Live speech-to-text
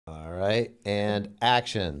right, and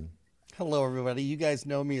action. Hello, everybody. You guys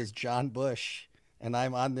know me as John Bush, and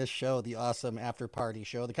I'm on this show, the awesome After Party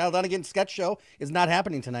Show. The Kyle Dunnigan sketch show is not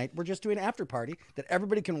happening tonight. We're just doing an after party that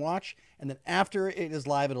everybody can watch, and then after it is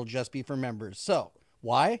live, it'll just be for members. So,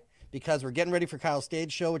 why? Because we're getting ready for Kyle's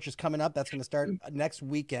stage show, which is coming up. That's going to start next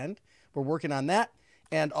weekend. We're working on that.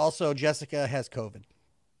 And also, Jessica has COVID.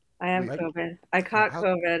 I have COVID. I caught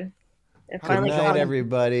COVID. Good night,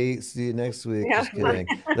 everybody. See you next week. Yeah. Just kidding.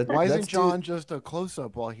 Why isn't John just a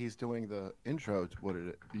close-up while he's doing the intro? What did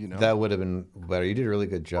it, you know? That would have been better. You did a really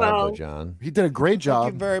good job, though, John. He did a great job.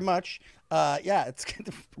 Thank you very much. Yeah, it's good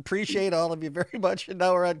to appreciate all of you very much. And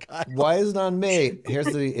now we're on Kyle. Why is it on me? Here's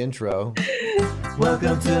the intro.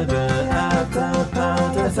 Welcome to the After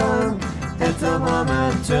Party song. It's a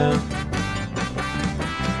momentum.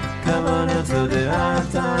 Come on into the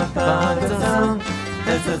After Party song.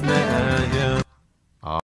 It's just me and you.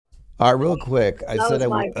 All right, real quick. I said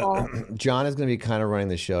John is going to be kind of running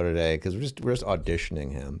the show today because we're just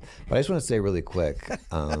auditioning him. But I just want to say really quick.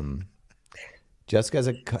 Jessica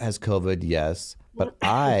has COVID, yes, but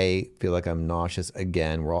I feel like I'm nauseous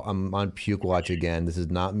again. I'm on puke watch again. This is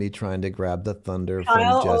not me trying to grab the thunder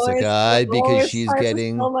from Jessica because she's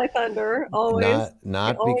getting my thunder. Always,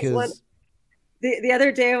 not because. The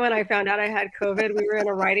other day when I found out I had COVID, we were in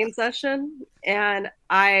a writing session, and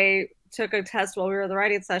I took a test while we were in the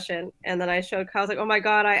writing session, and then I showed Kyle. I was like, "Oh my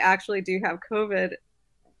God, I actually do have COVID,"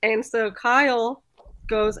 and so Kyle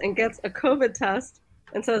goes and gets a COVID test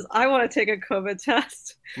and says, "I want to take a COVID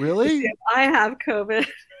test." Really? I have COVID.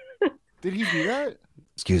 Did he do that?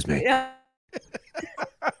 Excuse me. Yeah.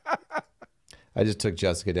 I just took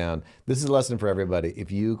Jessica down. This is a lesson for everybody.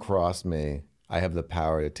 If you cross me, I have the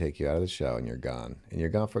power to take you out of the show, and you're gone. And you're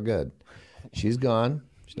gone for good. She's gone.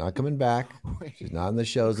 She's not coming back. She's not in the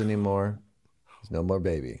shows anymore. There's no more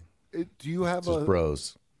baby. Do you have just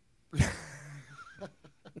bros?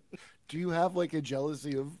 Do you have like a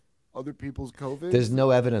jealousy of other people's COVID? There's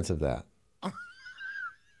no evidence of that.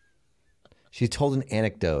 She told an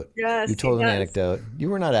anecdote. Yes, you told an anecdote. You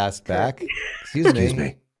were not asked back. Excuse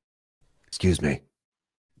me. Excuse me.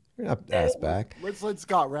 You're not asked back. Let's let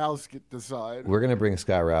Scott Rouse decide. We're gonna bring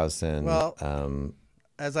Scott Rouse in. Well,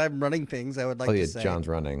 as I'm running things, I would like to say. John's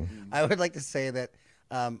running. I would like to say that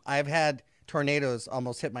I've had tornadoes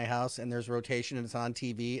almost hit my house, and there's rotation, and it's on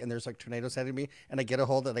TV, and there's like tornadoes heading me, and I get a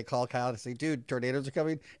hold of it, and I call Kyle and say, "Dude, tornadoes are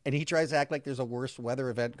coming," and he tries to act like there's a worse weather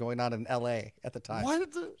event going on in LA at the time. What?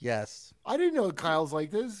 Yes. I didn't know Kyle's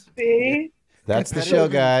like this. See? That's the show,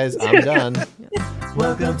 guys. I'm done.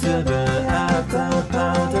 Welcome to the After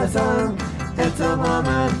Party song. It's a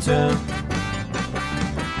momentum.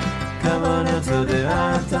 Come on into the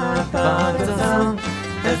After Party song.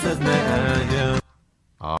 It's just me and you.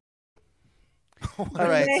 All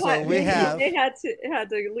right, so we have. They had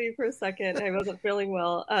to leave for a second. I wasn't feeling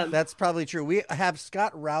well. That's probably true. We have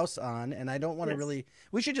Scott Rouse on, and I don't want to really.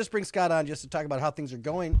 We should just bring Scott on just to talk about how things are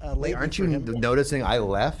going. Wait, aren't you noticing I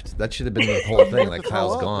left? That should have been the whole thing. Like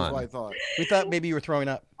Kyle's gone. I thought. We thought maybe you were throwing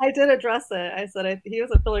up. I did address it. I said he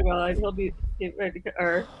wasn't feeling well. He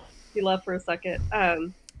left for a second. I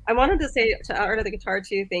wanted to say to Art of the Guitar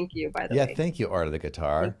too, thank you, by the way. Yeah, thank you, Art of the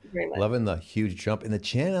Guitar. Thank you very much. Loving the huge jump in the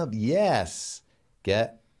channel. Yes.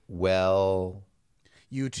 Get well.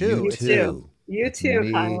 You too. You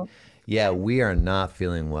too, Kyle. Yeah, we are not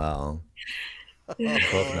feeling well. Both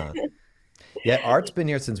not. Yeah, Art's been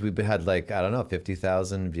here since we've had like, I don't know,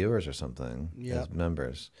 50,000 viewers or something as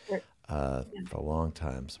members. For a long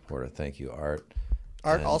time supporter. Thank you, Art.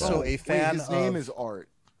 Art, also a fan. His name is Art.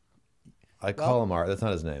 I call him Art. That's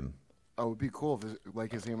not his name. Oh, it'd be cool if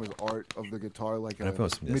his name was Art of the Guitar, like a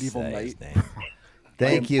medieval knight.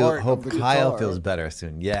 Thank you. Hope Kyle feels better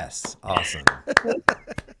soon. Yes. Awesome.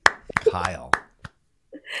 Kyle.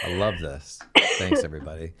 I love this. Thanks,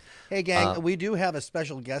 everybody. Hey, gang, we do have a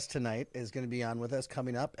special guest tonight is going to be on with us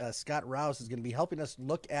coming up. Scott Rouse is going to be helping us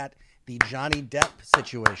look at the Johnny Depp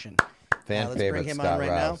situation. Fan favorite, bring him Scott on right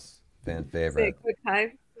Rouse. Now. Fan favorite. Say a quick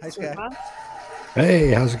hi. Hi, Scott.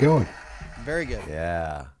 Hey, how's it going? Very good.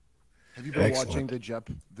 Yeah. Have you been watching the Depp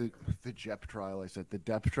trial? I said the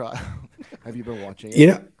Depp trial. Have you been watching it? You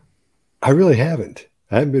know, I really haven't.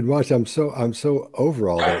 I haven't been watching. I'm so over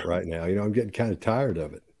all that right now. You know, I'm getting kind of tired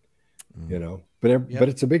of it. You know, but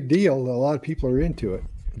it's a big deal. A lot of people are into it.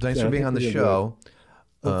 Thanks for being on the show.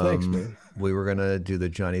 Well, thanks, man. We were gonna do the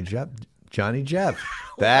Johnny Depp.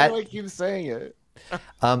 Why do I keep saying it?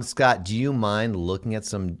 Scott, do you mind looking at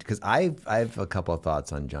some? Because I've a couple of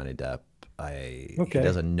thoughts on Johnny Depp. He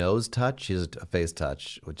does a nose touch. He has a face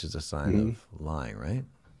touch, which is a sign of lying, right?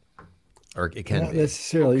 Or it can Not be.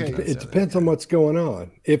 necessarily. Okay. It depends on what's going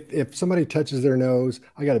on. If somebody touches their nose,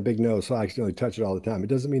 I got a big nose, so I accidentally touch it all the time. It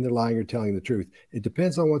doesn't mean they're lying or telling the truth. It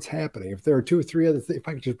depends on what's happening. If there are 2 or 3 other things, if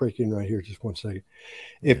I could just break in right here, just 1 second.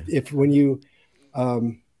 If when you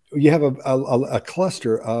have a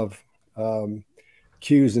cluster of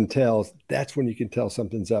cues and tells, that's when you can tell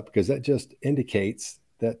something's up, because that just indicates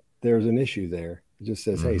that there's an issue there. It just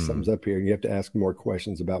says, hey, something's up here, and you have to ask more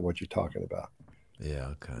questions about what you're talking about.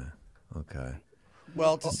 Yeah. Okay.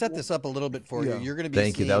 Well, to set this up a little bit for you, you're going to be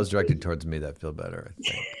Thank you. That seeing- was directed towards me. That feel better, I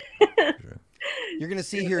think. You're going to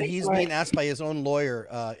see here he's being asked by his own lawyer.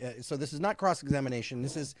 So this is not cross-examination.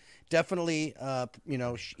 This is definitely,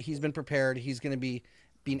 he's been prepared. He's going to be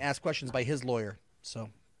being asked questions by his lawyer. So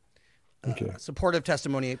supportive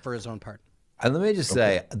testimony for his own part. And let me just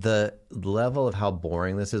say, the level of how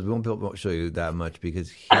boring this is, we won't be able to show you that much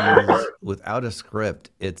because he's without a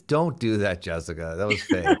script. It's don't do that, Jessica. That was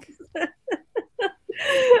fake.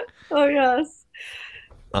 Oh, yes.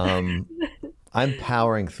 I'm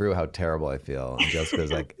powering through how terrible I feel. And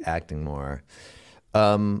Jessica's like acting more.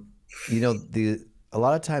 A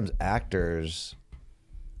lot of times actors,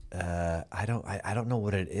 I don't know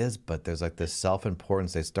what it is, but there's like this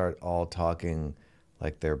self-importance. They start all talking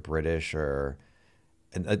like they're British and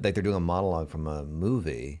like they're doing a monologue from a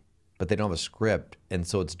movie, but they don't have a script, and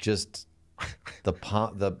so it's just the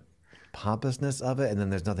pompousness of it, and then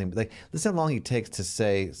there's nothing. Like, listen how long he takes to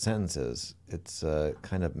say sentences. It's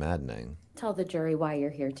kind of maddening. Tell the jury why you're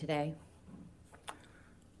here today.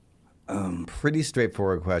 Pretty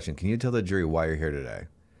straightforward question. Can you tell the jury why you're here today?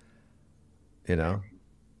 You know?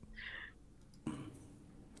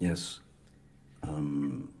 Yes.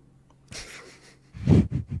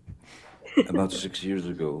 About 6 years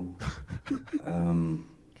ago.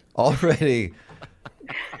 Already,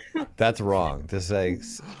 that's wrong to say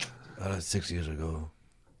 6 years ago.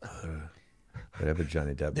 Whatever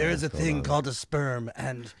Johnny Depp. There is a thing called a sperm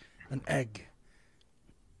and an egg.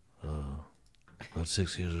 About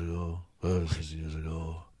 6 years ago. 6 years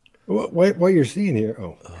ago. What you're seeing here?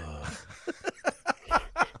 Oh,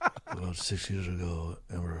 About 6 years ago.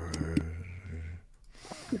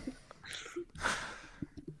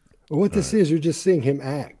 well, what this is, you're just seeing him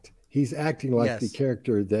act. He's acting like the Yes.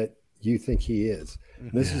 character that you think he is.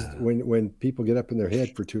 And this is when people get up in their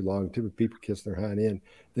head for too long. Too many people kiss their hind end.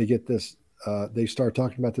 They get this. They start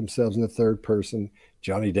talking about themselves in the third person.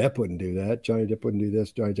 Johnny Depp wouldn't do that. Johnny Depp wouldn't do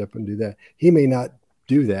this. Johnny Depp wouldn't do that. He may not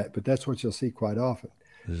do that, but that's what you'll see quite often.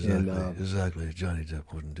 Exactly. Johnny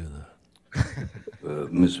Depp wouldn't do that.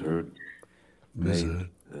 Misheard. Made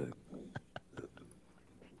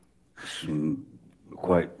some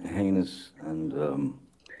quite heinous and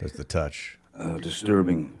That's the touch.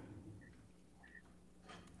 disturbing.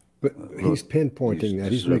 But he's pinpointing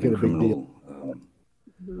that. He's making a big deal.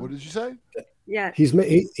 What did you say? Yeah. He's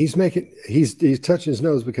touching his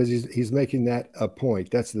nose because he's making that a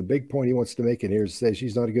point. That's the big point he wants to make in here, is to say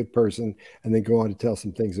she's not a good person, and then go on to tell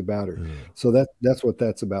some things about her. So that's what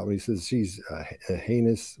that's about. When he says she's a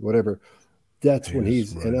heinous, whatever, that's when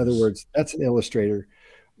he's, in other words, that's an illustrator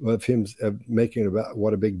of him making about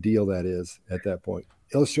what a big deal that is at that point.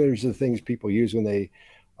 Illustrators are the things people use when they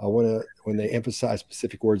when they emphasize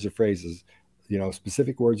specific words or phrases.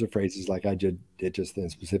 Specific words or phrases, like I did just then,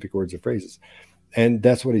 specific words or phrases. And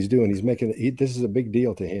that's what he's doing. He's making this is a big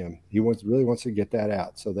deal to him. He really wants to get that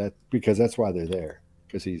out. So because that's why they're there,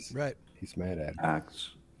 because he's mad at it.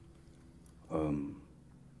 Acts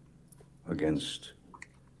against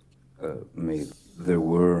me. There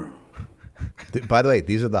were. By the way,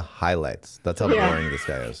 these are the highlights. That's how boring this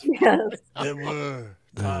guy is. Yes. There were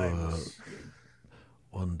times.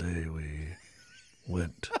 One day we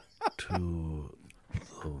went to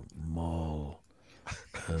the mall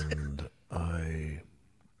and I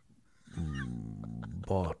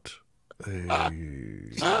bought a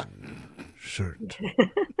shirt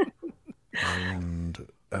and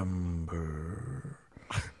Amber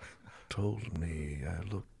told me I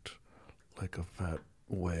looked like a fat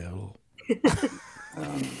whale.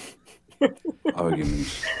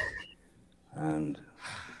 Arguments and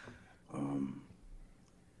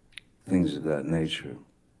things of that nature.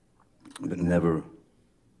 But never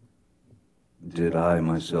did I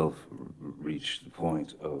myself reach the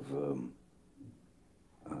point of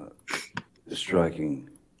striking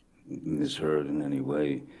Miss Heard in any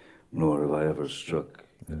way, nor have I ever struck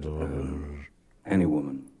any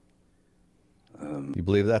woman. You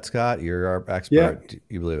believe that, Scott? You're our expert.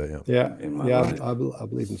 You believe it? Yeah. In my Yeah. life. I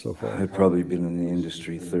believe him so far. I've probably been in the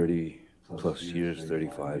industry 30 plus years,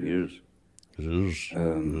 35 years. Never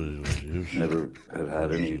have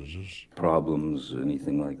had any problems,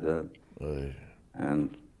 anything like that.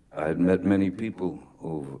 And I had met many people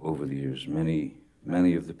over the years, many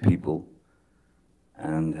of the people,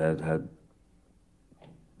 and had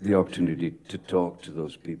the opportunity to talk to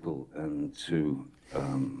those people and to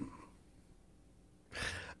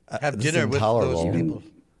Have This is dinner with those intolerable. people.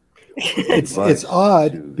 It's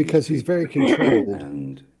odd because he's very controlled.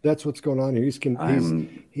 and That's what's going on here. He's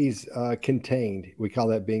I'm- contained. We call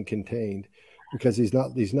that being contained because he's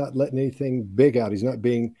not letting anything big out. He's not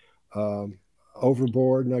being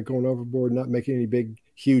overboard, not going overboard, not making any big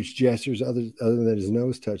huge gestures other than his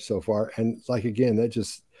nose touch so far. And like again, that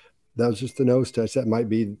was just the nose touch. That might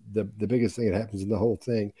be the biggest thing that happens in the whole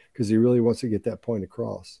thing because he really wants to get that point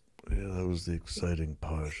across. Yeah, that was the exciting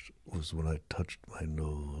part, was when I touched my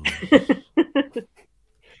nose.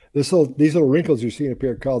 These little wrinkles you're seeing up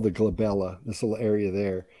here are called the glabella, this little area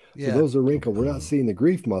there. Yeah. So those are wrinkled. We're not seeing the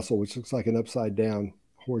grief muscle, which looks like an upside down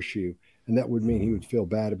horseshoe. And that would mean he would feel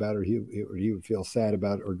bad about it, or he would feel sad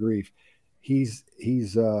about it, or grief. He's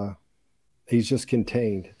just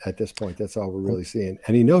contained at this point. That's all we're really seeing.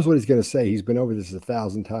 And he knows what he's going to say. He's been over this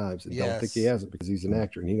 1,000 times and don't think he hasn't because he's an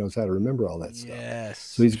actor and he knows how to remember all that stuff. Yes.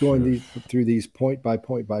 So he's going through these point by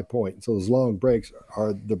point by point. And so those long breaks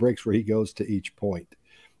are the breaks where he goes to each point.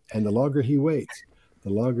 And the longer he waits, the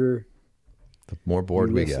more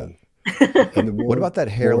bored we get. And the more, What about that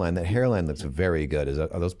hairline? That hairline looks very good.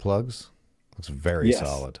 Are those plugs? Looks very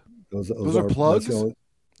solid. Those are plugs?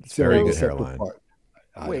 It's very good hairline.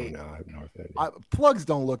 I Wait. don't know. I have no idea. Plugs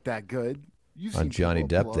don't look that good. You've On seen Johnny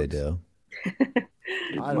people Depp, with they plugs.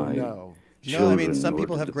 do. I don't know. No, I mean, children, some or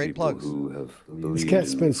people to have the great people plugs. who have This believed cat in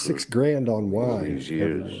spends for $6,000 on all wine. these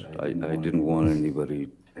years. I didn't want anybody.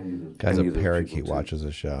 Guy's any a of those parakeet people to watches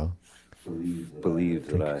the show. believe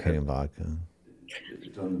that I Cocaine had vodka.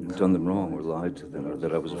 done them wrong or lied to them or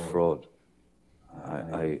that I was a fraud.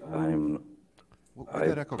 I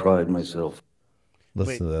pride myself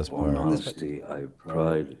Listen to this on part. honesty. I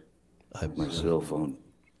pride myself on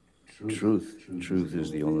truth. Truth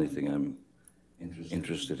is the only thing I'm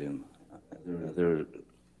interested in. There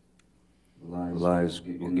lies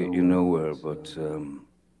will get you nowhere, but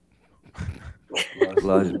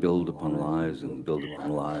lies build upon lies and build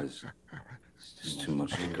upon lies. It's too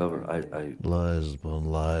much to cover. Lies upon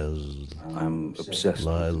lies. I'm obsessed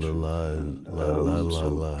Lie, with the truth. lie, And, lie, lie, lie, so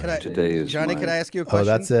lie. Can I, today is Johnny, my- can I ask you a question? Oh,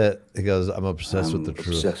 that's it. He goes, I'm obsessed I'm with the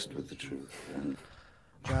truth. obsessed with the truth.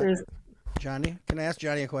 And Johnny, can I ask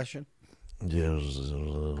Johnny a question? Yes.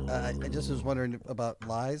 I just was wondering about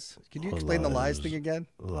lies. Can you explain the lies thing again?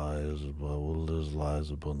 Lies, well, there's lies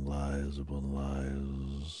upon lies upon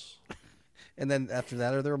lies. And then after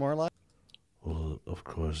that, are there more lies? Well, of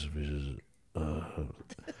course, if you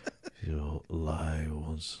lie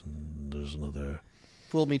once and there's another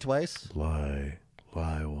Fooled me twice. lie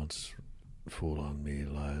once, fool on me,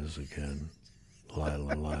 lies again. Lie,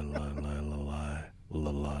 lie, lie, lie, lie, lie,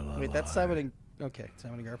 lie, lie, lie. Wait, that's Simon and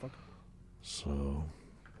Simon and Garfunkel. So,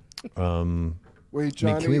 Wait, I mean,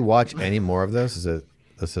 Johnny. can we watch any more of this? Is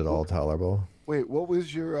it all tolerable? Wait, what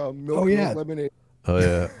was your milk Oh, yeah. lemonade? Oh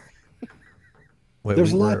yeah. Wait,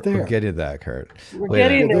 There's a lot We're there. getting to that, Kurt. We're Wait a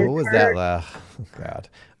getting minute, there, What was Kurt. that? God.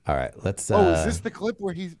 All right, let's. Oh, is this the clip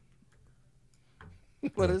where he's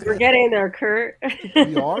What is We're it? getting there, Kurt.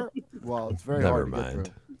 we are? Well, it's very Never hard to get mind.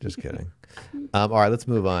 through. Just kidding. All right, let's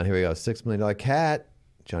move on. Here we go. $6 million cat.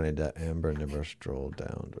 Johnny Depp, Amber never strolled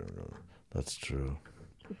down. that's true.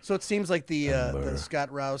 So it seems like the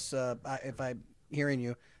Scott Rouse, if I'm hearing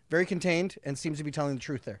you, very contained and seems to be telling the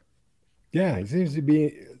truth there. Yeah, he seems to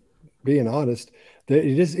be being honest.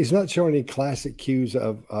 He's not showing any classic cues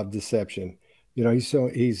of deception. You know,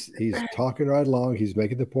 he's talking right along. He's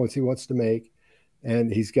making the points he wants to make,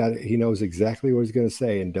 and he knows exactly what he's going to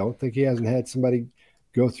say. And don't think he hasn't had somebody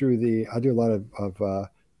go through I do a lot of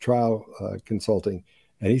trial consulting,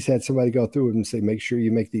 and he's had somebody go through it and say, make sure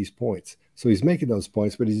you make these points. So he's making those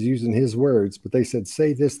points, but he's using his words. But they said,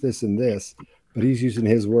 say this, this, and this. But he's using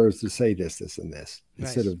his words to say this, this, and this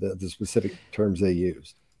instead of the specific terms they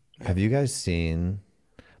used. Have you guys seen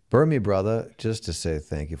Burn Me Brother? Just to say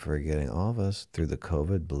thank you for getting all of us through the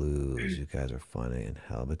COVID blues. You guys are funny and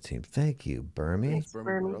hell of a team. Thank you, Burmy.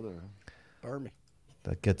 Burn me.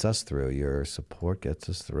 That gets us through. Your support gets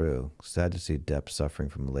us through. Sad to see Depp suffering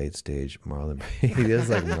from late stage Marlon. He is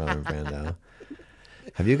like Marlon Brando.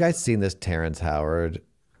 Have you guys seen this Terrence Howard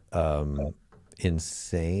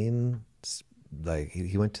insane? Like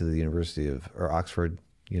he went to the University or Oxford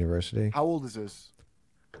University. How old is this?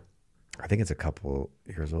 I think it's a couple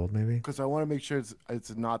years old, maybe. Because I want to make sure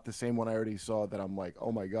it's not the same one I already saw that I'm like,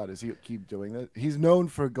 oh my God, does he keep doing that? He's known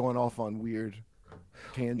for going off on weird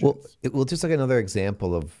tangents. Well, just like another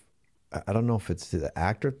example of, I don't know if it's the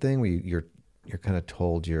actor thing where you're kind of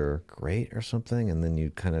told you're great or something, and then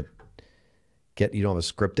you kind of you don't have a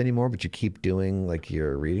script anymore, but you keep doing like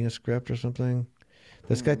you're reading a script or something.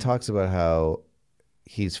 This guy talks about how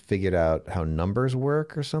he's figured out how numbers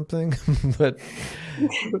work or something, but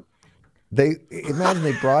imagine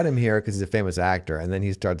they brought him here because he's a famous actor, and then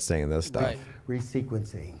he starts saying this stuff. Right.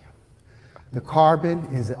 Resequencing. The carbon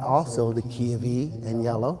is also the key of E in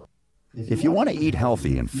yellow. If you want to eat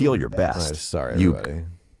healthy and feel your best, sorry, everybody.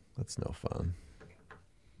 That's no fun.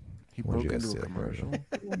 He broke into a commercial.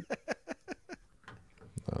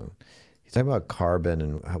 He's talking about carbon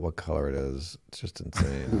and what color it is. It's just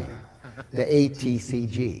insane. The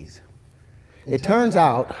ATCGs. It turns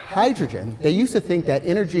out hydrogen, they used to think that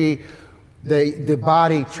energy, the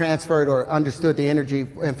body transferred or understood the energy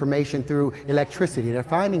information through electricity. They're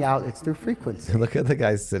finding out it's through frequency. Look at the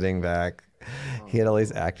guy sitting back. He had all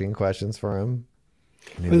these acting questions for him.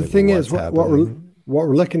 But the thing is, what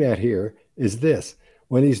we're looking at here is this.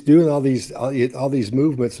 When he's doing all these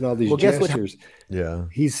movements and all these gestures,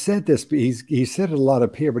 he said this. He said it a lot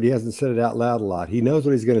up here, but he hasn't said it out loud a lot. He knows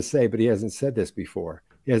what he's going to say, but he hasn't said this before.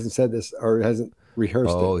 He hasn't said this or hasn't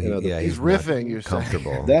rehearsed it. He's riffing. You're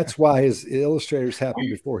comfortable. That's why his illustrators happen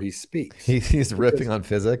before he speaks. He's riffing on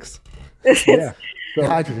physics. Yeah. So,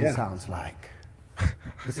 hydrogen sounds like.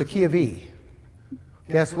 It's the key of E.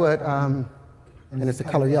 Guess what? And it's the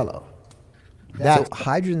color yellow. So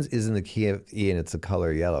hydrogen is in the key of E and it's the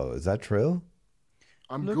color yellow. Is that true?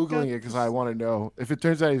 I'm Googling it because I want to know. If it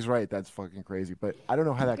turns out he's right, that's fucking crazy. But I don't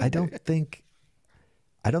know how that can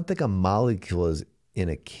I don't think a molecule is in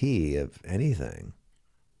a key of anything.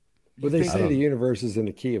 But they say the universe is in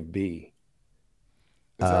the key of B.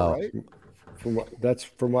 Is that right?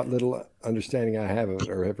 From what little understanding I have of it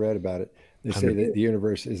or have read about it, they say that the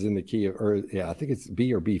universe is in the key of, I think it's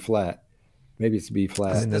B or B flat. Maybe it's B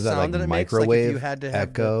flat. And is that like microwave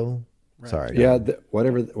echo? Sorry. Yeah,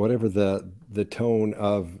 whatever the tone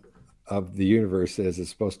of the universe is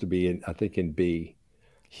supposed to be in, I think, in B.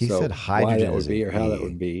 He said hydrogen why that would be or how that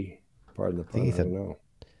would be. Pardon the pun. I don't know.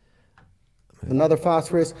 Another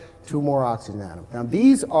phosphorus, 2 more oxygen atoms. Now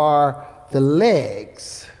these are the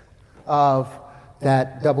legs of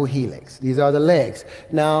that double helix. These are the legs.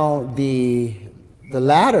 Now the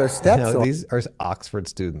ladder steps on. These are Oxford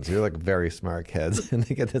students. You're like very smart kids, and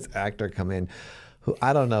they get this actor come in, who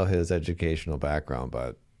I don't know his educational background,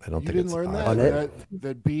 but I don't think it's. You didn't learn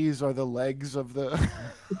that bees are the legs of the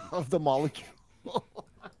of the molecule.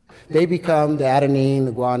 They become the adenine,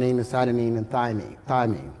 the guanine, the cytosine, and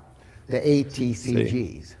thymine, the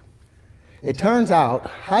ATCGs. It turns out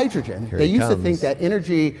hydrogen. They used to think that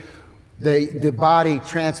energy. The body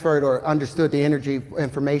transferred or understood the energy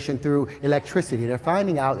information through electricity. They're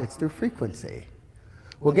finding out it's through frequency.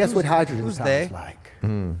 Well, guess what hydrogen sounds like?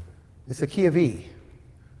 It's the key of E.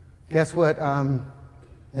 Guess what? And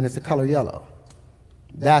it's the color yellow.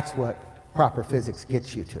 That's what proper physics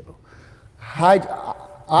gets you to.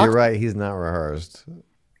 You're right. He's not rehearsed.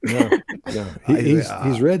 No.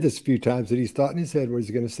 He's read this a few times and he's thought in his head what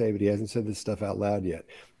he's going to say, but he hasn't said this stuff out loud yet.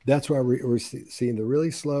 That's why we're seeing the really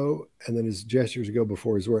slow, and then his gestures go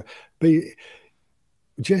before his word. But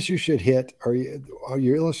gestures should hit, or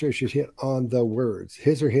your illustrator should hit on the words.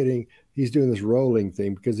 His are hitting. He's doing this rolling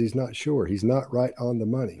thing because he's not sure. He's not right on the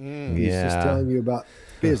money. He's just telling you about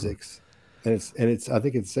physics, and it's. I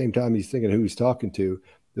think at the same time he's thinking who he's talking to,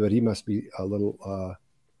 but he must be a little.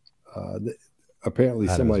 Apparently,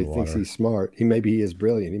 somebody thinks he's smart. He is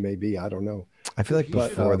brilliant. He may be. I don't know. I feel like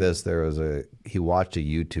before this, he watched a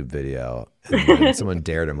YouTube video and someone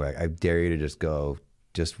dared him, like, I dare you to just go,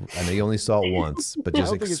 I know you only saw it once, but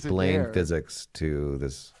just explain physics to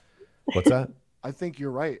this. What's that? I think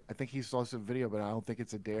you're right. I think he saw some video, but I don't think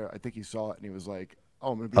it's a dare. I think he saw it and he was like,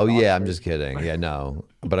 oh, I'm going to be I'm just kidding. Yeah, no.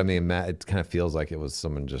 But I mean, Matt, it kind of feels like it was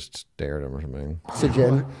someone just dared him or something.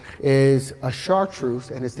 Oxygen is a chartreuse,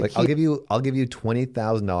 and it's the key. I'll give you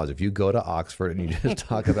 $20,000 if you go to Oxford and you just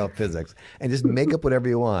talk about physics and just make up whatever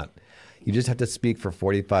you want. You just have to speak for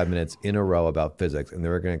 45 minutes in a row about physics, and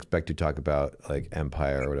they're going to expect you to talk about like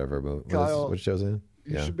Empire or whatever. What show's in?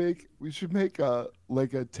 We should make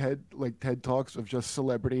like a TED Talks of just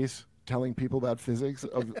celebrities telling people about physics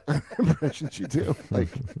of impressions you do, like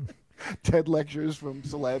TED lectures from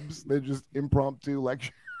celebs. They're just impromptu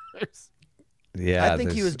lectures. Yeah, I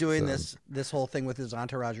think he was doing this whole thing with his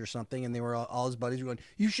entourage or something, and they were all his buddies were going,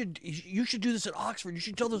 "You should do this at Oxford. You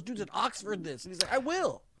should tell those dudes at Oxford this." And he's like, "I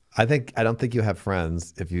will." I don't think you have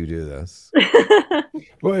friends if you do this.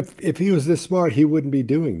 Well, if he was this smart, he wouldn't be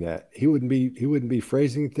doing that. He wouldn't be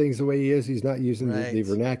phrasing things the way he is. He's not using the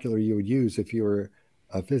vernacular you would use if you were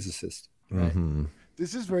a physicist. Mm-hmm.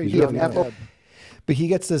 This is very but But he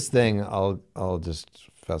gets this thing. I'll just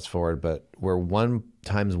fast forward, but where 1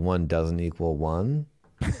 times 1 doesn't equal 1,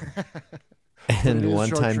 and 1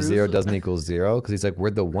 times 0 doesn't equal 0, because he's like,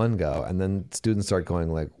 where'd the 1 go? And then students start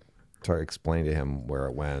explaining to him where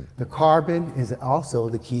it went. The carbon is also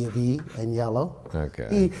the key of E in yellow. Okay.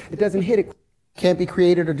 E, it doesn't hit it, can't be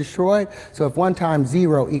created or destroyed. So if 1 times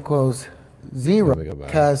 0 equals 0,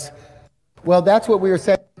 because, well, that's what we were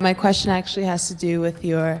saying. My question actually has to do with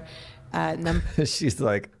your number. She's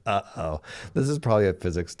like, uh-oh. This is probably a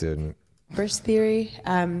physics student. Numbers theory.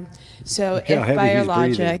 So if by your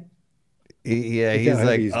logic. Yeah, he's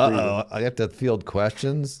like, uh-oh, I have to field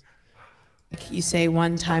questions. You say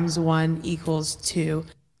 1 times 1 equals 2.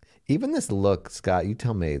 Even this look, Scott, you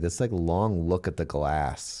tell me, this like long look at the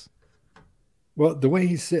glass. Well, the way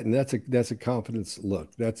he's sitting, that's a confidence look.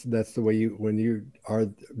 That's the way you, when you are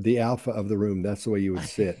the alpha of the room, that's the way you would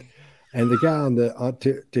sit. And the guy on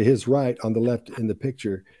the to his right, on the left in the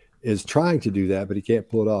picture, is trying to do that, but he can't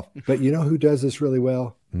pull it off. But you know who does this really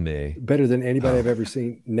well? Me. Better than anybody I've ever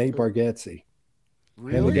seen, Nate Bargatze.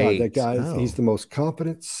 Really? That guy, he's the most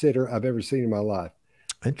confident sitter I've ever seen in my life.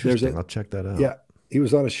 Interesting. I'll check that out. Yeah. He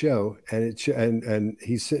was on a show, and and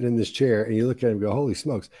he's sitting in this chair, and you look at him and go, holy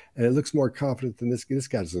smokes. And it looks more confident than this. This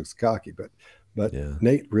guy just looks cocky, but yeah.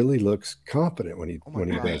 Nate really looks confident when he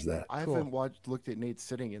does that. I haven't looked at Nate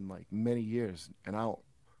sitting in like many years, and I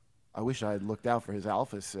wish I had looked out for his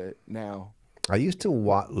alpha sit now. I used to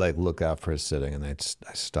look out for his sitting, and I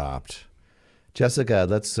stopped. Jessica,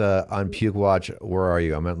 let's on Puke Watch. Where are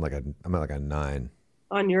you? I'm at like a 9.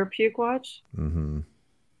 On your Puke Watch? Mm-hmm.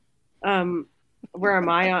 Where am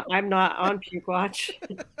I? I'm not on Puke Watch.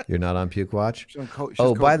 You're not on Puke Watch?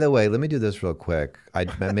 Oh, by the way, let me do this real quick. I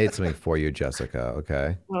made something for you, Jessica.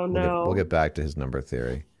 Okay. Oh no. We'll get back to his number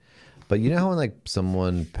theory. But you know how when like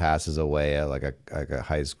someone passes away at like a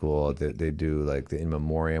high school, they do like the in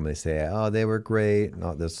memoriam. They say, oh, they were great,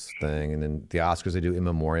 not this thing, and then the Oscars they do in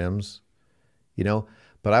memoriams. You know.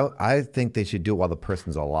 But I think they should do it while the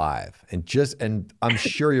person's alive, and I'm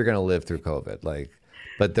sure you're gonna live through COVID, like.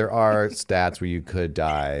 But there are stats where you could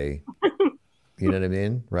die. You know what I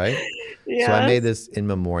mean? Right? Yeah. So I made this in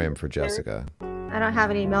memoriam for Jessica. I don't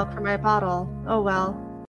have any milk for my bottle. Oh,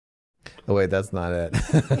 well. Oh, wait, that's not it.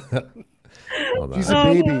 Hold on. She's a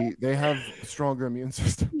baby. They have stronger immune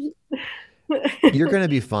systems. You're going to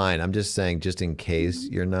be fine. I'm just saying, just in case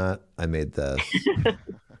you're not, I made this.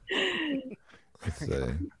 Let's see.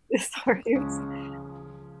 Sorry.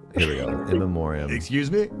 Here we go. In memoriam.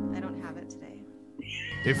 Excuse me? I don't have it today.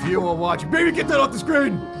 If you are watching, baby, get that off the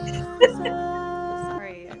screen.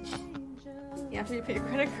 Sorry. You have to put your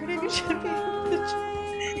credit card in. You should be able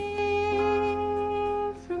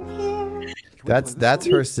to. That's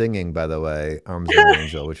her singing, by the way. Arms of an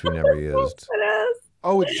Angel, which we never used. It is.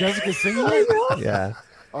 Oh, it's Jessica singing it? Yeah.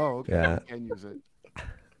 Oh, okay. Yeah. I can use it.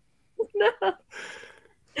 No.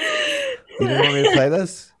 You didn't want me to play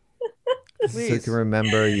this? Please. So you can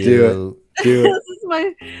remember you. Do it. This is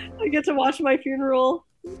I get to watch my funeral.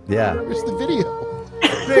 Yeah. Where's the video?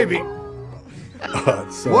 Baby,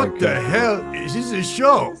 So what the hell? Is this a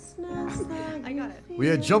show? I got it. We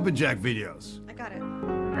had jumping jack videos. I got it.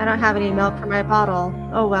 I don't have any milk for my bottle.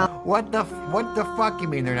 Oh, well. What the fuck you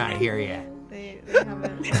mean they're not here yet? They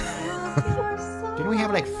haven't. Didn't we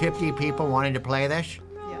have like 50 people wanting to play this?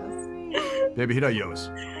 Yes. Baby, hit our yo's.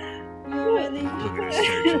 Look at her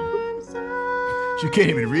searching. She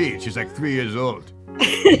can't even read. She's like 3 years old.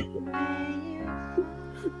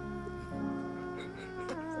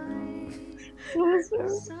 What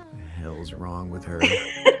the hell's wrong with her?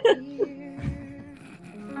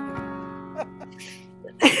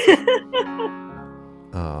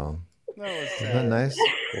 Oh. Isn't that nice?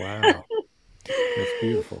 Wow. That's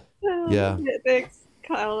beautiful. Yeah. Thanks,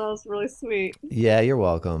 Kyle. That was really sweet. Yeah, you're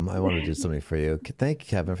welcome. I want to do something for you. Thank you,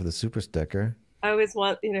 Kevin, for the super sticker. I always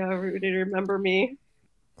want, everybody to remember me.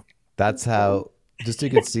 That's how, just so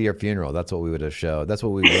you could see your funeral. That's what we would have showed. That's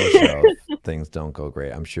what we will show if things don't go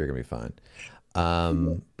great. I'm sure you're going to be fine.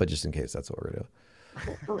 But just in case, that's what we're going to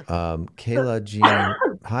do. Kayla Jean.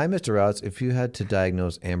 Hi, Mr. Rouse. If you had to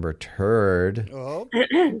diagnose Amber Turd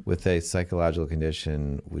with a psychological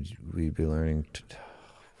condition, would we be learning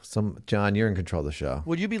John, you're in control of the show.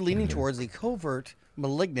 Would you be leaning towards a covert,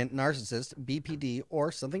 malignant narcissist, BPD,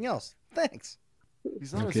 or something else? Thanks.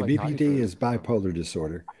 Okay, BPD is bipolar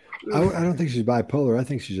disorder. I don't think she's bipolar. I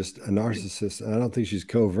think she's just a narcissist. I don't think she's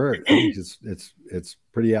covert. I think it's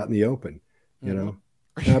pretty out in the open, you know.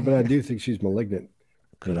 But I do think she's malignant.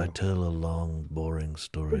 Could I tell a long, boring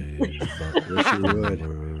story about Yes, you would.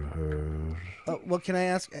 her? Well, can I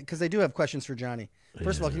ask? Because I do have questions for Johnny.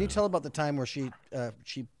 First of all, can you tell about the time where she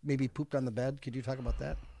maybe pooped on the bed? Could you talk about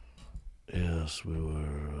that? Yes, we were.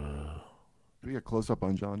 Do we get close up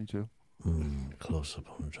on Johnny too? Close up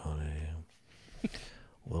on Johnny.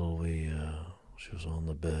 Well, she was on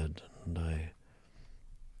the bed, and I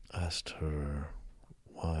asked her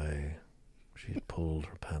why she pulled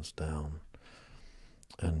her pants down,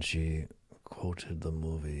 and she quoted the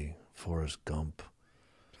movie Forrest Gump.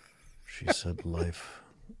 She said, "Life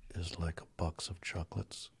is like a box of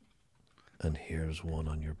chocolates, and here's one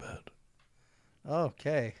on your bed."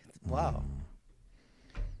 Okay. Wow.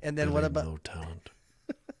 And then what about no talent?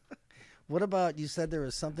 What about, you said there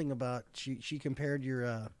was something about she compared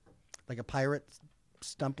your like a pirate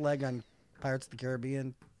stump leg on Pirates of the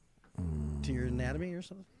Caribbean to your anatomy or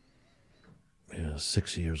something? Yeah,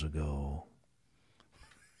 6 years ago,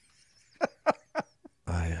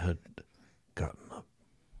 I had gotten a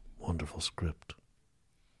wonderful script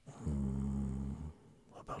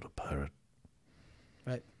about a pirate.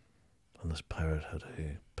 Right. And this pirate had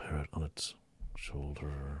a parrot on its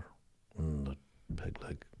shoulder and a peg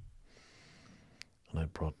leg. And I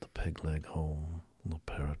brought the peg leg home, and the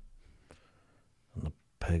parrot, and the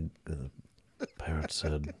parrot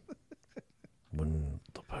said, when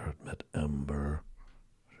the parrot met Ember,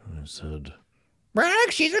 he said,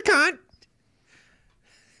 "Bragg, she's a cunt."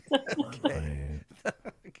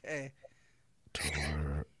 Okay. Told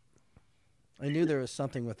her, I knew there was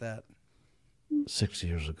something with that. 6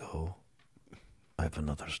 years ago, I have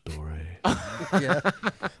another story. Yeah.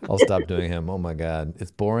 I'll stop doing him. Oh my God.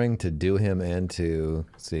 It's boring to do him and to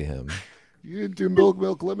see him. You didn't do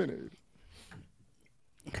milk lemonade.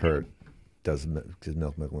 Kurt does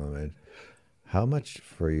milk lemonade. How much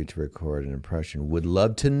for you to record an impression? Would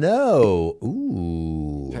love to know.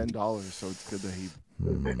 Ooh. $10, so it's good that he...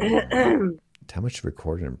 How much to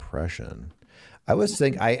record an impression? I was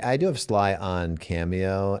thinking, I do have Sly on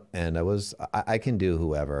Cameo, and I can do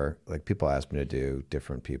whoever. Like, people ask me to do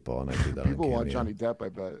different people, and I do that on Cameo. People want Johnny Depp, I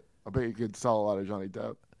bet. I bet you could sell a lot of Johnny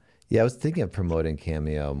Depp. Yeah, I was thinking of promoting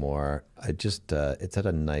Cameo more. I just, it's at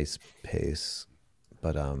a nice pace,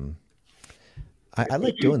 but I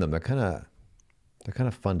like doing them. They're kind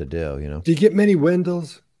of fun to do, you know. Do you get many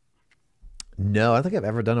Wendells? No, I don't think I've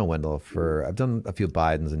ever done a Wendell. I've done a few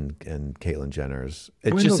Bidens and Caitlyn Jenners.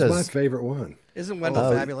 It Wendell's just my favorite one. Isn't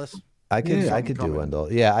Wendell fabulous? I could do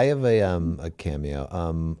Wendell. Yeah, I have a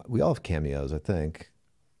cameo. We all have cameos, I think.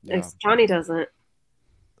 Yeah. Johnny doesn't.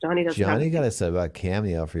 Johnny doesn't. Johnny got to say about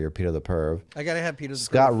cameo for your Peter the Perv. I gotta have Peter the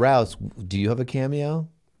Scott Perv. Rouse, do you have a cameo?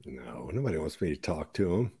 No, nobody wants me to talk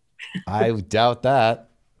to him. I doubt that.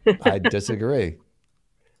 I disagree.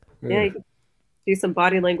 Yeah, you could do some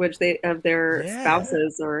body language of their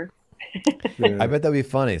spouses or. I bet that'd be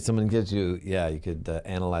funny. Someone gives you, you could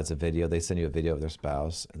analyze a video. They send you a video of their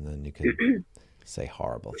spouse, and then you could say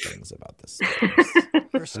horrible things about this spouse.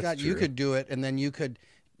 Or Scott, you could do it, and then you could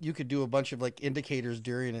do a bunch of like indicators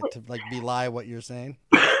during it to like belie what you're saying,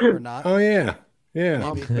 or not. Oh yeah.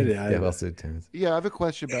 Yeah, well said, Terrence. Yeah, I have a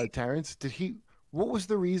question about Terrence. What was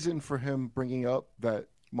the reason for him bringing up that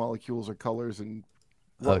molecules are colors and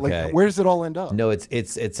like, where does it all end up? No,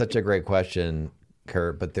 it's such a great question,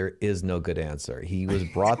 Kurt, but there is no good answer. He was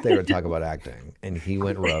brought there to talk about acting, and he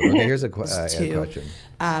went rogue. Okay, here's a question.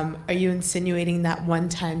 Are you insinuating that 1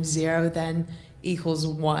 times 0 then equals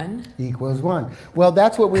 1? Equals 1. Well,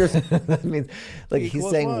 that's what we were saying. That means, like, he's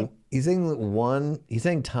saying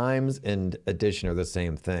times and addition are the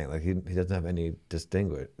same thing. Like, he doesn't have any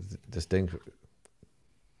distinct.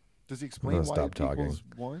 Does he explain why it equals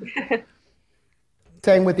 1?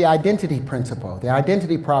 Saying with the identity principle, the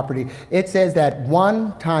identity property, it says that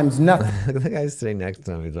 1 times nothing. The guy sitting next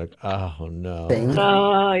to him, he's like, oh no.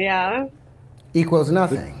 Oh yeah. Equals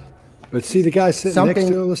nothing. But see the guy sitting next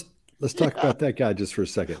to him. Let's talk about that guy just for a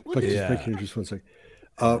second. Just 1 second.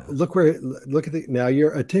 Look at now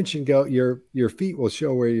your attention your feet will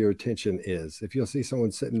show where your attention is. If you'll see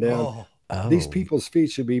someone sitting down, these people's feet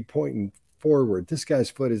should be pointing forward. This guy's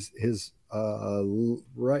foot his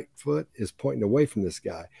right foot is pointing away from this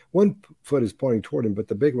guy. One foot is pointing toward him, but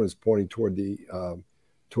the big one is pointing toward the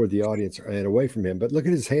audience and away from him. But look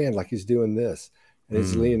at his hand, like he's doing this, and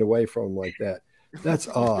he's leaning away from him like that. That's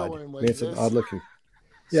odd. It's an odd looking.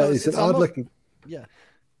 Yeah, it's an odd looking. Yeah.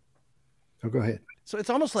 Oh, go ahead. So it's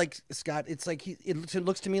almost like, Scott, it's like it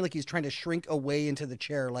looks to me like he's trying to shrink away into the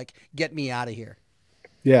chair, like, get me out of here.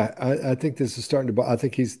 Yeah, I think this is starting to. I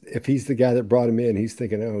think if he's the guy that brought him in, he's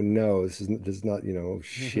thinking, oh no, this is not,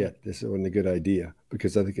 shit. This wasn't a good idea,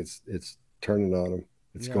 because I think it's turning on him.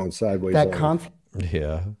 It's going sideways. That conflict.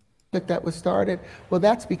 Yeah. that was started? Well,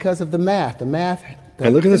 that's because of the math. The math.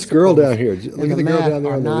 And look at this girl down here. Look and at the girl math down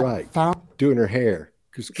there are on the not right, found- doing her hair.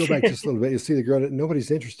 Just go back just a little bit. You'll see the girl.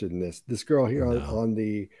 Nobody's interested in this. This girl here on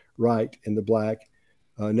the right in the black,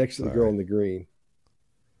 next to the girl in the green.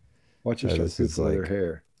 Watch her start goofing with her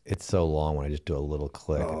hair. It's so long when I just do a little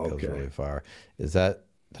click, it goes really far. Is that,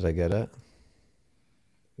 did I get it?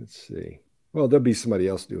 Let's see. Well, there'll be somebody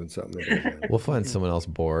else doing something. We'll find someone else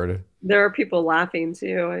bored. There are people laughing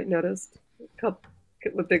too. I noticed a couple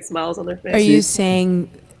with big smiles on their face. Are you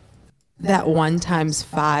saying that 1 times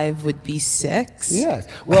 5 would be 6? Yes.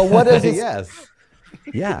 Well, what is it? Yes.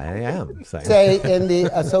 Yeah, I am saying. Say in the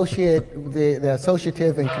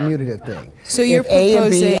associative and commutative thing. So you're A and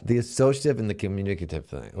B proposing the associative and the communicative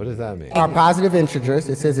thing. What does that mean? are positive integers.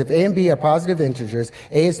 It says if A and B are positive integers,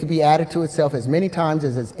 A is to be added to itself as many times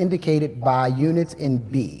as is indicated by units in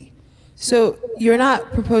B. So you're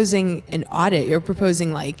not proposing an audit. You're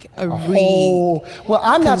proposing like a Well,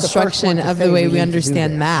 I'm not the first one reconstruction to of say the way we we need to do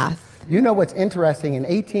understand this. math. You know what's interesting? In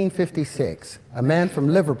 1856, a man from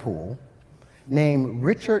Liverpool named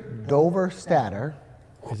Richard Dover Statter.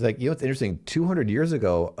 It's like, you know what's interesting? 200 years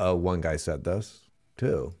ago, one guy said this,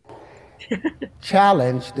 too.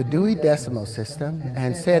 Challenged the Dewey Decimal System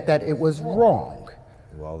and said that it was wrong.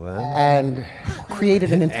 Well then. And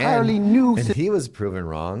created an entirely new And he was proven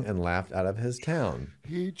wrong and laughed out of his town.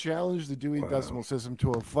 He challenged the Dewey Decimal System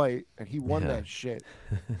to a fight, and he won that shit.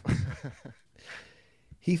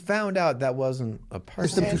 He found out that wasn't a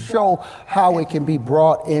person. system to show how it can be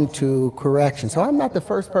brought into correction. So I'm not the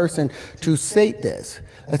first person to state this.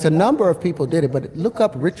 It's a number of people did it, but look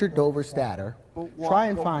up Richard Dover Statter. Try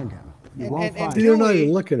and find him. You won't find him. You're not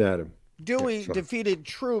even looking at him. Dewey defeated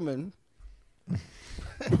Truman.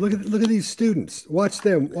 Look at these students. Watch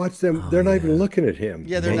them. Watch them. They're not even looking at him.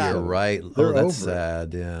 Yeah, they're not. You're right. They're Oh, that's over it.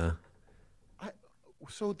 sad. Yeah.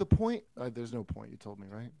 So the point, there's no point, you told me,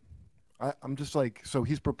 right? I'm just like, so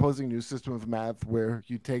he's proposing a new system of math where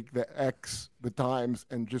you take the x, the times,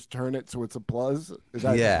 and just turn it so it's a plus? Is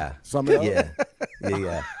that sum it up?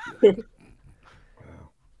 Yeah.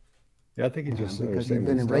 Yeah, I think he just because you've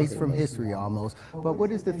been erased from history almost. But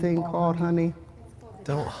what is the thing called, honey?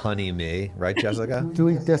 Don't honey me, right, Jessica?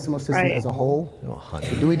 Dewey Decimal System as a whole. Don't honey.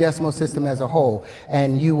 The Dewey Decimal System as a whole,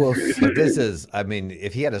 and you will see. But this is, I mean,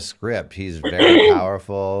 if he had a script, he's very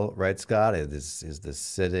powerful, right, Scott? Is this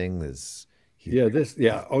sitting?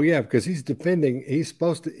 Oh yeah, because he's defending. He's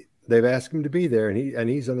supposed to. They've asked him to be there, and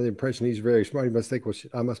he's under the impression he's very smart. He must think, well,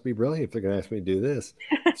 I must be brilliant if they're going to ask me to do this.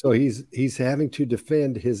 So he's having to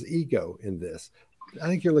defend his ego in this. I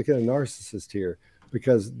think you're looking at a narcissist here,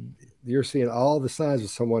 because you're seeing all the signs of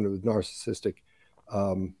someone with narcissistic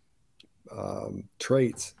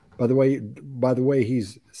traits. By the way,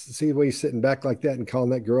 see the way he's sitting back like that and calling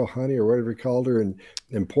that girl honey or whatever he called her and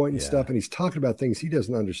pointing stuff, and he's talking about things he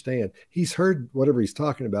doesn't understand. He's heard whatever he's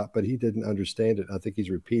talking about, but he didn't understand it. I think he's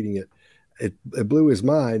repeating it. It blew his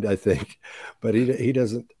mind, I think, but he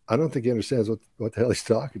doesn't. I don't think he understands what the hell he's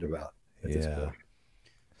talking about at this point.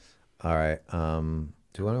 All right.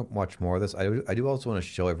 Do you want to watch more of this? I do also want to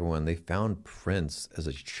show everyone they found Prince as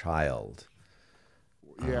a child.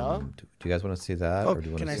 Yeah. Do you guys want to see that, or do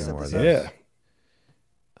you want to see more of this?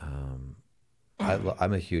 Yeah.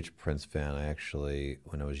 I'm a huge Prince fan. I actually,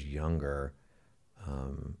 when I was younger,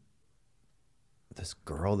 this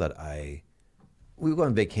girl that we were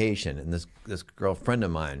on vacation, and this girlfriend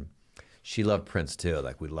of mine, she loved Prince too.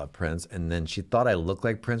 Like, we love Prince, and then she thought I looked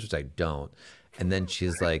like Prince, which I don't. And then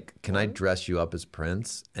she's like, "Can I dress you up as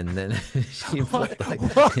Prince?" And then she put like,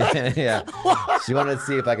 yeah, she wanted to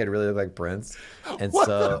see if I could really look like Prince. And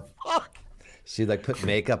so she like put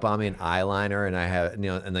makeup on me and eyeliner, and I had,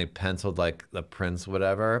 and they penciled like the Prince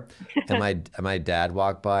whatever. And my dad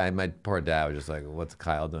walked by, and my poor dad was just like, "What's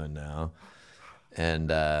Kyle doing now?"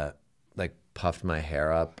 And like puffed my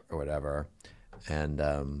hair up or whatever, and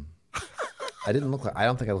I didn't look like, I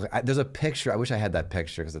don't think I look like, there's a picture. I wish I had that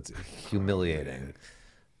picture because it's humiliating.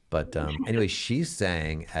 But anyway, she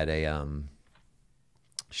sang at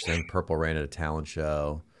she sang Purple Rain at a talent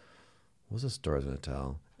show. What was the story I was going to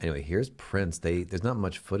tell? Anyway, here's Prince. There's not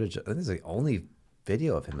much footage. I think it's the only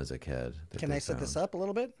video of him as a kid. Can I set this up a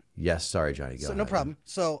little bit? Yes, sorry, Johnny. Go ahead. No problem.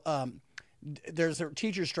 So there's a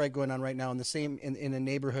teacher strike going on right now in a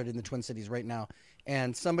neighborhood in the Twin Cities right now.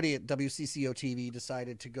 And somebody at WCCO TV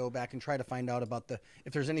decided to go back and try to find out about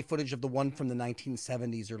if there's any footage of the one from the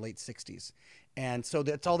 1970s or late 60s. And so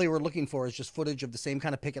that's all they were looking for, is just footage of the same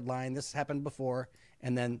kind of picket line. This happened before,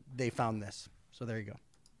 and then they found this. So there you go.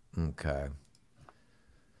 Okay.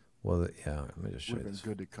 Well, yeah, let me just show you this.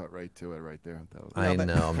 Good to cut right to it right there. I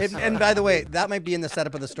know. And by the way, that might be in the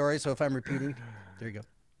setup of the story, so if I'm repeating, there you go.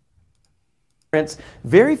 Prince,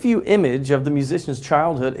 very few image of the musician's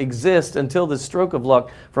childhood exist until the stroke of luck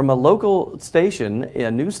from a local station, a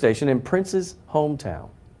news station in Prince's hometown.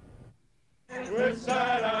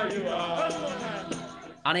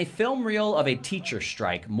 On a film reel of a teacher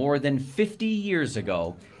strike more than 50 years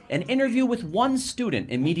ago, an interview with one student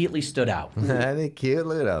immediately stood out. Isn't he cute?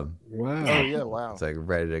 Look at him. Wow. Oh, yeah, wow. It's like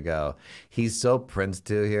ready to go. He's so Prince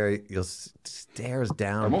too here. You'll stares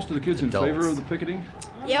down. Are most of the kids adults. in favor of the picketing?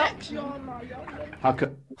 Yep. How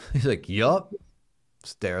could? He's like, yup.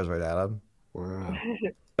 Stares right at him. Wow.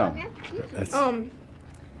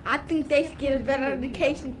 I think they should get a better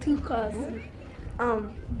education too, cause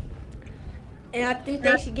and I think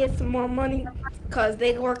they should get some more money, cause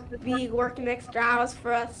they be working extra hours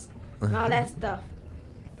for us and all that stuff.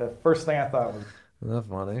 The first thing I thought was, isn't that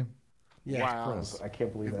funny? Yeah. Wow. I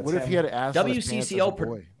can't believe that. What if he had asked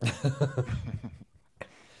WCCO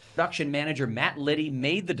production manager Matt Liddy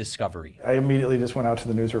made the discovery. I immediately just went out to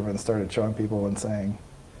the newsroom and started showing people and saying,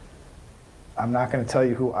 I'm not going to tell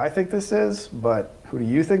you who I think this is, but who do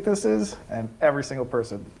you think this is? And every single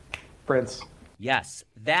person, Prince. Yes,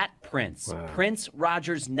 that Prince. Wow. Prince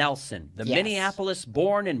Rogers Nelson, the Yes. Minneapolis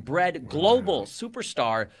born and bred global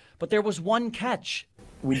superstar. But there was one catch.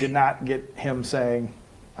 We did not get him saying,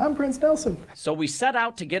 I'm Prince Nelson. So we set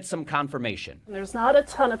out to get some confirmation. There's not a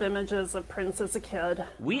ton of images of Prince as a kid.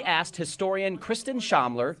 We asked historian Kristen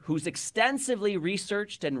Schamler, who's extensively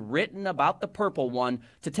researched and written about the Purple One,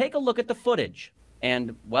 to take a look at the footage.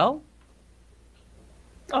 And, well...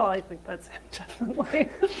 Oh, I think that's him, definitely.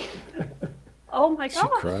 Oh my She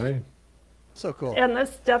God. cried. So cool. And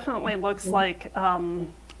this definitely looks like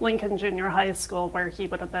Lincoln Junior High School, where he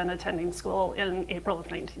would have been attending school in April of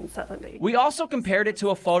 1970. We also compared it to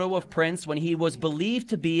a photo of Prince when he was believed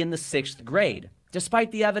to be in the 6th grade.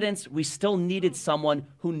 Despite the evidence, we still needed someone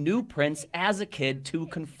who knew Prince as a kid to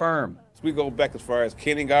confirm. We go back as far as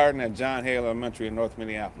kindergarten at John Hale Elementary in North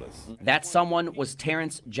Minneapolis. That someone was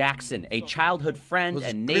Terrence Jackson, a childhood friend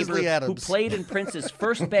and neighbor Grizzly who Adams. played in Prince's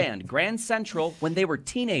first band, Grand Central, when they were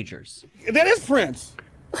teenagers. That is Prince.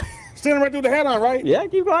 Standing right through the hat on, right? Yeah,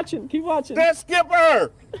 keep watching, keep watching. That's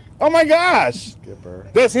Skipper. Oh my gosh. Skipper.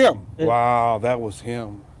 That's him. Wow, that was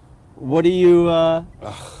him. What do you,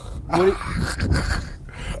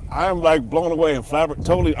 I'm like blown away and I'm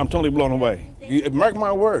totally blown away. Mark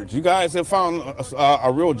my words, you guys have found a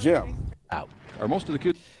real gem. Out. Are most of the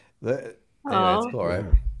kids? Anyway, it's cool, right?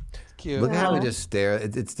 Cute. Look at how we just stare.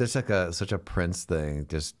 It's just like such a Prince thing.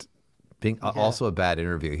 Just being also a bad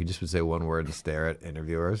interview. He just would say one word and stare at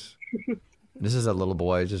interviewers. This is a little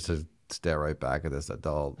boy just to stare right back at this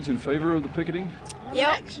adult. Is in favor of the picketing?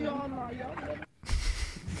 Yep.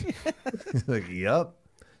 He's like, yup.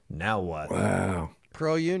 Now what? Wow.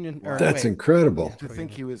 Pro-union. or That's wait. incredible. To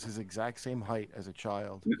think he was his exact same height as a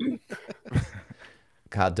child.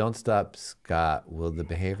 Kyle, don't stop, Scott. Will the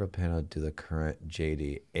behavioral panel do the current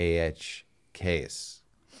JD AH case?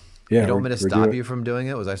 Yeah, you don't want me to we're stop doing- you from doing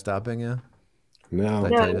it? Was I stopping you? No.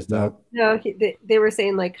 Did I tell you to stop? No, they were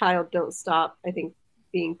saying like, Kyle, don't stop. I think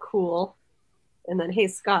being cool, and then hey,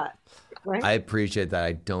 Scott, right? I appreciate that.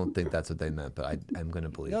 I don't think that's what they meant, but I'm going to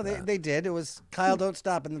believe No, that. they did. It was Kyle, don't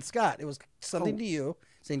stop, and then Scott. It was something to you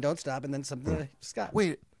saying don't stop, and then something to Scott.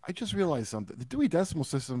 Wait, I just realized something. The Dewey Decimal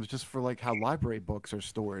System is just for like how library books are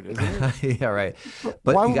stored, isn't it? Yeah, right.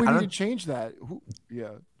 But why you would we got- I need to don't- change that? Yeah.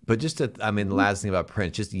 But just to, I mean, the last thing about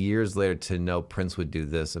Prince, just years later to know Prince would do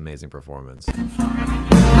this amazing performance.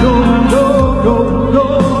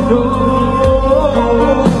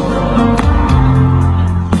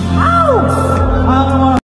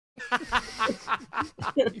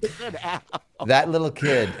 That little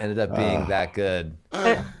kid ended up being that good.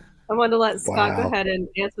 I wanted to let Scott go Wow. ahead and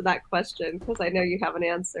answer that question because I know you have an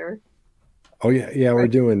answer. Oh yeah, we're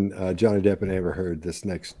doing Johnny Depp and Amber Heard this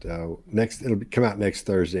next come out next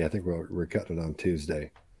Thursday. I think we're cutting it on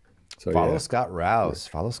Tuesday. So Follow yeah. Scott Rouse.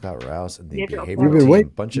 Follow Scott Rouse and the behavioral We've been team. waiting-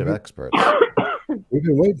 Bunch of experts. We've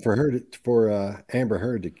been waiting for her for Amber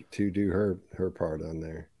Heard to do her part on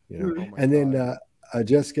there, you know. Oh my And then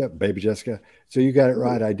Jessica, baby Jessica. So you got it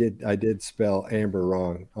right. I did spell Amber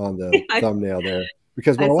wrong on the thumbnail there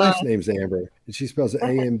because my I saw wife's it. name's Amber and she spells it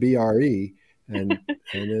AMBRE and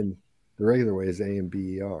then the regular way is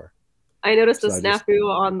AMBER. I noticed a So I just-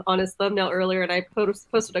 snafu on his thumbnail earlier, and I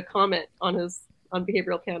posted a comment on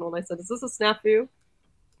behavioral panel, and I said, "Is this a snafu?"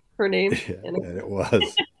 Her name, And it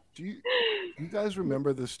was. Do you guys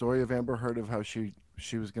remember the story of Amber Heard of how she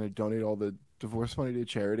was going to donate all the divorce money to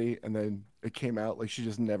charity, and then it came out like she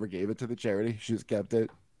just never gave it to the charity. She just kept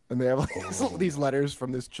it. And they have like these letters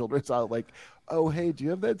from this children's out, like, "Oh, hey, do you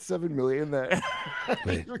have that $7 million that?"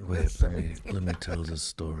 Wait, let me tell this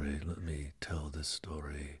story. Let me tell this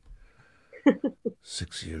story.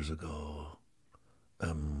 6 years ago,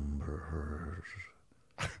 Amber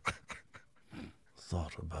Heard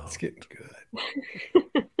thought about. It's getting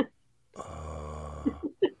good.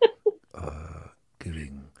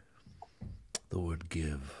 Giving. The word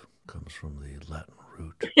 "give" comes from the Latin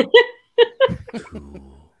root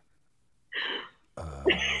to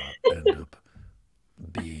end up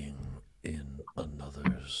being in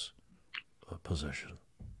another's possession.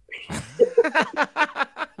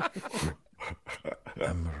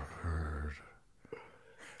 Amber Heard.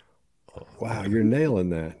 Wow, you're nailing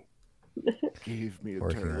that. Gave me a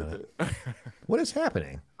Working turd. on it. What is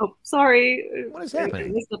happening? Oh, sorry. What is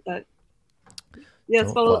happening? I messed up that. Yes,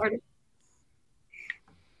 Don't follow fo- artist.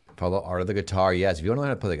 Follow Art of the Guitar. Yes, if you want to learn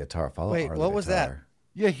how to play the guitar, follow Wait, Art of what the was that? Guitar.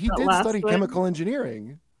 Yeah, he That did last study one? chemical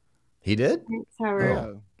engineering. He did?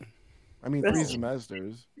 Yeah. I mean, 3 That's-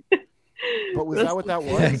 semesters. But was that what that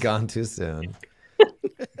Yeah, was? gone too soon.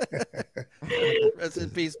 Rest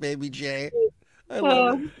in peace, baby Jay. I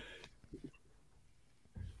love it.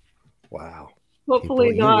 Wow.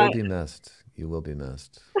 Hopefully People, not. You will be missed. You will be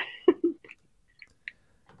missed.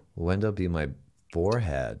 Wendell be my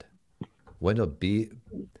forehead. Wendell be.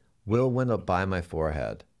 Will Wendell buy my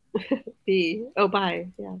forehead? B. Oh, bye.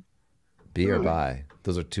 Yeah. Be or buy?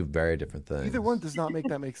 Those are two very different things. Either one does not make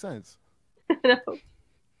that make sense.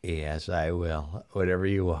 Yes, I will. Whatever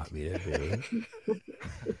you want me to be.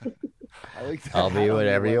 I like that I'll hat be on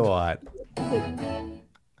whatever you Wendell. want.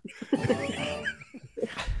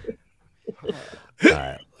 All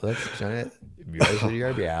right, let's try it.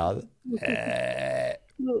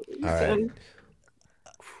 All right.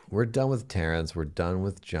 We're done with Terrence. We're done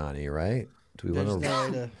with Johnny, right? Do we There's want no way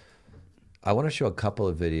to? to. I want to show a couple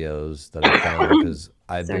of videos that I found because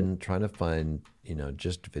I've Sorry. been trying to find,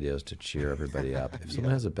 just videos to cheer everybody up. If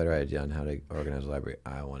someone has a better idea on how to organize a library,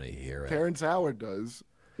 I want to hear it. Terrence Howard does.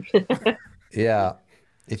 Yeah.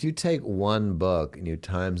 If you take one book and you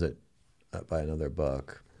times it by another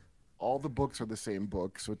book, All the books are the same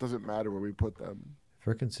book, so it doesn't matter where we put them. if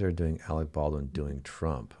we're considered doing Alec Baldwin doing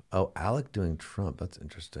Trump. Oh, Alec doing Trump. That's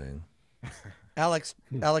interesting. Alec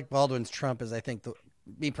Baldwin's Trump is, I think,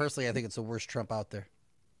 me personally, I think it's the worst Trump out there.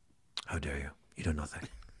 How dare you? You know nothing.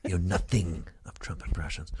 You know nothing of Trump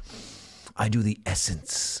impressions. I do the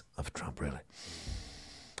essence of Trump, really.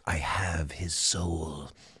 I have his soul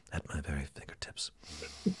at my very fingertips.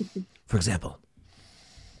 For example,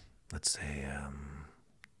 let's say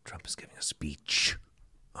Trump is giving a speech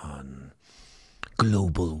on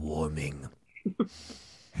global warming.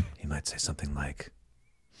 He might say something like,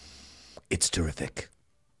 "It's terrific,"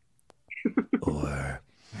 or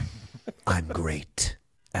 "I'm great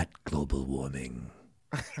at global warming."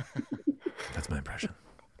 That's my impression.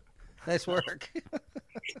 Nice work.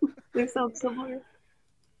 They sound similar.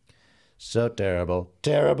 So terrible.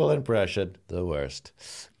 Terrible impression. The worst.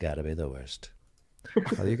 Gotta be the worst.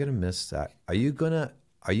 Are you gonna miss that? Are you gonna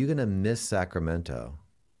miss Sacramento?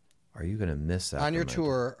 Are you gonna miss Sacramento? On your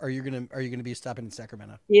tour, are you gonna be stopping in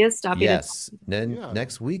Sacramento? He is stopping. Yes. Then Yeah.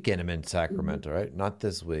 next weekend I'm in Sacramento, right? Not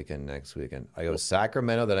this weekend, next weekend. I go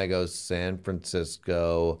Sacramento, then I go San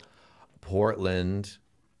Francisco, Portland,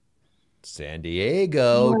 San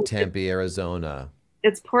Diego, Oh, Tempe, Arizona.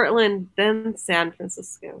 It's Portland, then San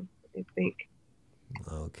Francisco, I think.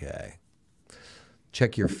 Okay.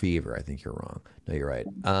 Check your fever. I think you're wrong. No, you're right.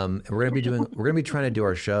 And we're gonna be trying to do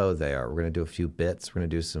our show there. We're gonna do a few bits. We're gonna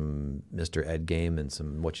do some Mr. Ed game and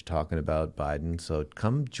some what you talking about Biden. So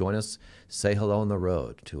come join us. Say hello on the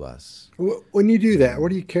road to us. When you do that,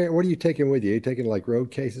 what do you carry? What are you taking with you? Are you taking like road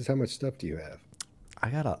cases? How much stuff do you have?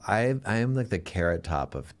 I am like the carrot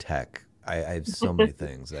top of tech. I have so many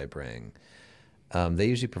things that I bring. They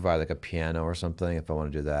usually provide like a piano or something if I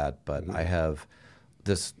want to do that. But I have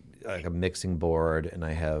this like a mixing board, and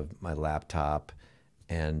I have my laptop,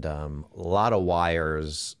 and a lot of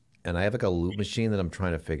wires, and I have like a loop machine that I'm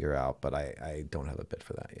trying to figure out, but I don't have a bit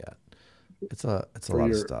for that yet. It's a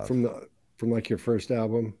lot of stuff. From like your first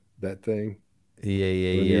album, that thing.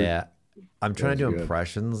 Yeah. I'm trying to do That's good.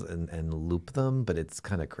 impressions and loop them, but it's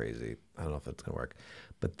kind of crazy. I don't know if it's gonna work.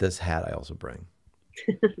 But this hat I also bring.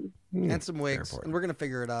 And some wigs, and we're gonna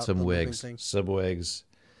figure it out. Some the looping wigs. thing. Some wigs.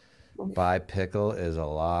 Buy pickle is a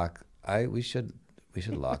lock. We should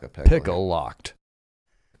lock a pickle. Pickle locked.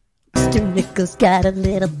 Mr. Nichols got a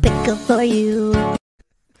little pickle for you.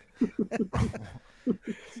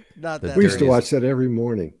 Not that. We used to watch that every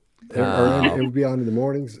morning. Oh. It would be on in the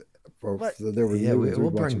mornings there were Yeah, new ones. we'll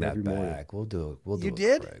We'd watch bring them that every morning. back. We'll do it. We'll do You it,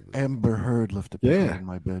 did? Craig. Amber Heard left a picture Yeah, in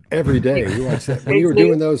my bed every day. We watched that when you were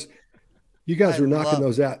doing those. You guys were knocking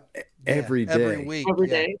those out every day. Every week. Every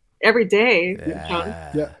day. Every day. John.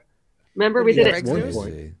 Yeah. Remember we did it. At one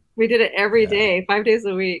point. We did it every day, 5 days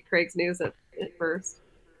a week. Craig's News at first.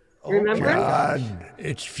 Remember? John,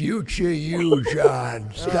 it's future you,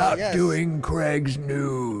 John. Stop doing Craig's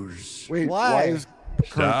News. Wait, why is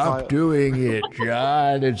Stop doing it,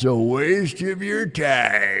 John. It's a waste of your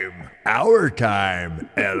time. Our time,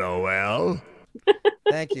 LOL.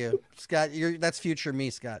 Thank you, Scott. That's future me,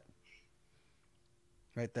 Scott.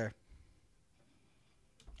 Right there.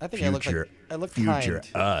 I think I look future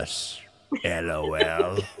kind. us,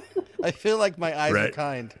 LOL. I feel like my eyes are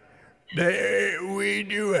kind. We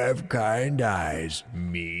do have kind eyes,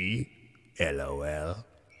 me, LOL.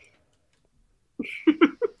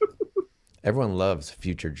 Everyone loves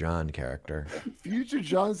Future John character. Future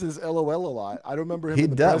John says LOL a lot. I don't remember him. He in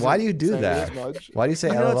the does. present Why do you do saying that? as much. Why do you say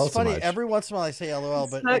You know, LOL it's so funny. much? Every once in a while I say LOL,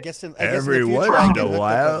 but I guess in Every the future, once in a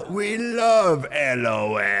while, we love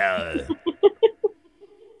LOL.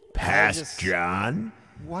 Past John.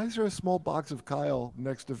 Why is there a small box of Kyle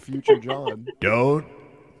next to Future John? Don't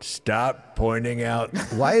stop pointing out.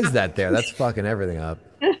 Why is that there? That's fucking everything up.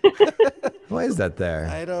 Why is that there?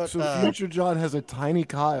 I don't. So Future John has a tiny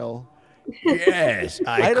Kyle. Yes,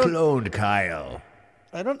 I cloned Kyle.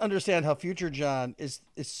 I don't understand how Future John is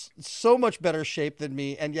so much better shape than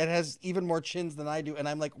me, and yet has even more chins than I do, and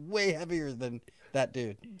I'm like way heavier than that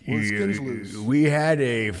dude. We had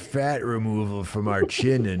a fat removal from our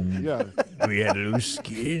chin, and we had loose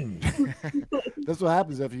skin. That's what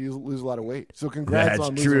happens after you lose a lot of weight. So congrats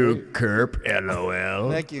on That's losing true, weight. Kerp.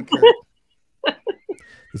 LOL. Thank you, Kurt.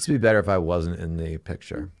 This would be better if I wasn't in the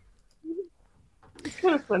picture. It's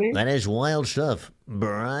kind of funny. That is wild stuff.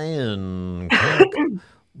 Brian Cook.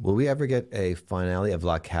 Will we ever get a finale of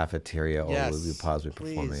La Cafeteria, or will we possibly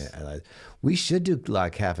performing it at live? We should do La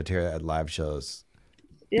Cafeteria at live shows.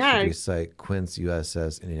 Yeah. Should recite Quince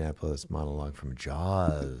USS Indianapolis monologue from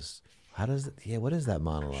Jaws. How does it? Yeah, what is that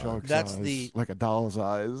monologue? Shark's That's eyes, like a doll's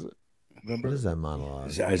eyes. Remember? What is that monologue?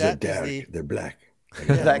 His eyes are dark. They're black.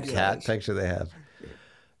 That cat picture they have.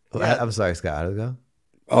 I'm sorry, Scott. How did it go?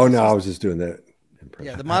 Oh no, I was just doing that.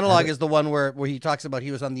 Yeah, the monologue is the one where he talks about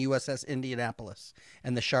he was on the USS Indianapolis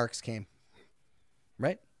and the sharks came.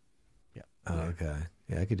 Right? Yeah. Oh, okay.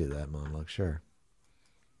 Yeah, I could do that monologue. Sure.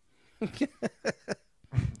 It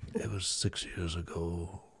was 6 years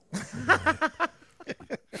ago. I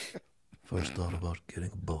first thought about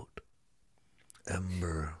getting a boat.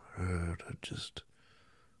 Amber Heard had just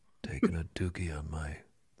taken a dookie on my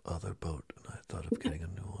other boat, and I thought of getting a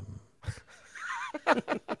new one.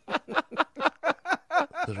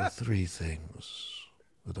 There are 3 things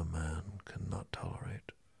that a man cannot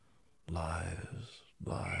tolerate: lies,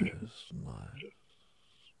 lies, lies.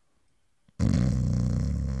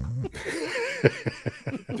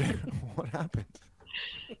 What happened?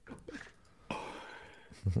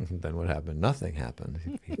 Then what happened? Nothing happened.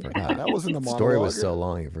 He forgot. That wasn't the The story was monologue. so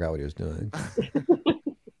long, he forgot what he was doing.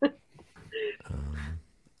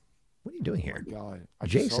 What are you doing here? God. I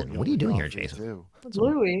just saw Jason, what are you doing here, Godfrey, Jason? too.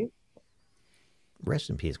 Louis.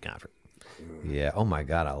 Rest in peace, Godfrey. Yeah. Oh my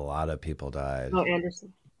God, a lot of people died. Oh,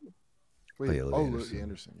 Anderson. Wait, Louis oh, Anderson. Louis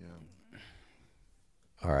Anderson, yeah.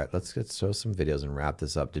 All right, let's show some videos and wrap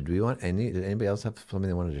this up. Did anybody else have something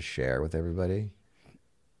they wanted to share with everybody?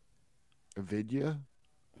 A video?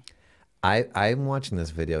 I'm watching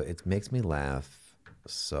this video. It makes me laugh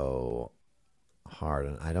so hard,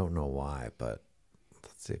 and I don't know why, but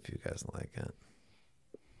let's see if you guys like it.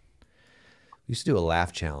 We used to do a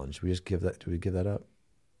laugh challenge. We just give that. Did we give that up?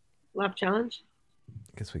 Laugh challenge?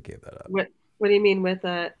 I guess we gave that up. What do you mean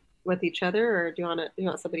with each other, or do you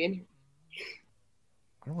want somebody in here?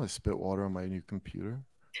 I don't want to spit water on my new computer.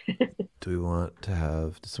 Do we want to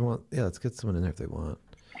have someone? Yeah, let's get someone in there if they want.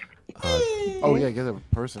 Oh yeah, get a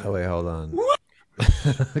person. Oh wait, hold on.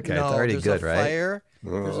 Okay, No, it's already there's good, a right? fire.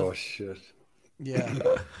 Oh shit. Yeah.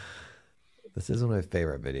 This is one of my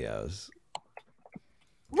favorite videos.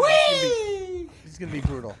 It's gonna be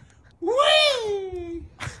brutal.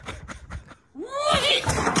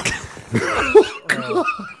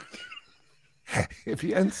 If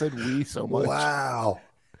he hadn't said "we" so much. Wow.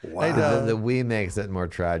 The "we" makes it more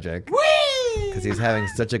tragic. Because he's having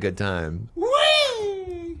such a good time.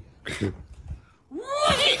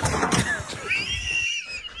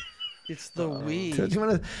 It's the we. Do you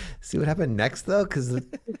want to see what happened next, though? Because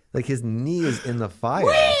like his knee is in the fire.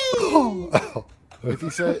 If he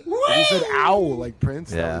said "ow" like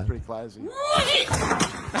Prince, that would be pretty classy.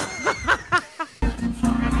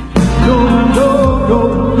 No, no,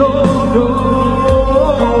 no, no.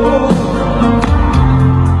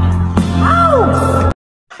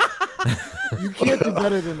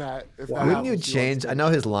 better than that. If that Wouldn't you happens, change? I know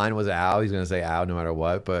his line was "ow." He's gonna say "ow" no matter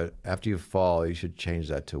what. But after you fall, you should change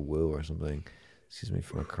that to "woo" or something. Excuse me,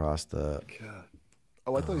 from across the.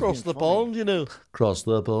 Oh, I thought Across the pond, you know. Across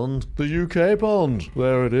the pond, the UK pond.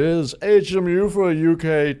 There it is. HMU for a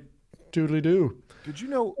UK doodly doo. Did you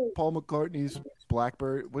know Paul McCartney's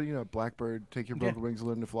Blackbird? What do you know? Blackbird, take your broken wings and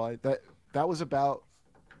learn to fly. That was about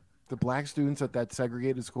the black students at that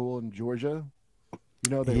segregated school in Georgia. You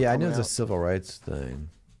know, they Yeah, I know it's a civil rights thing.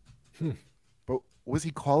 But was he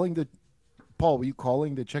calling the Paul? Were you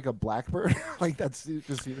calling the chick a blackbird? Like that's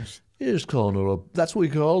just. He's calling her a. That's what we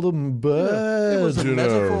call them birds. It was a you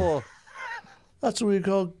metaphor. know. That's what we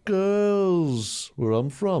call girls where I'm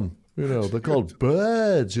from. You know, they're called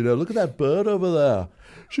birds. You know, look at that bird over there.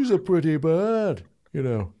 She's a pretty bird. You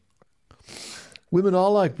know, women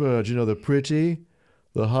all like birds. You know, they're pretty,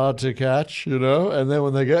 they're hard to catch. You know, and then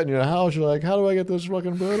when they get in your house, you're like, how do I get this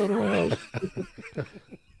fucking bird out of my house?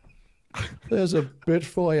 There's a bit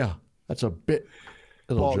for you. That's a bit.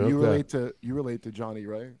 Paul, joke you there. relate to Johnny,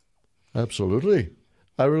 right? Absolutely.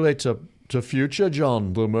 I relate to future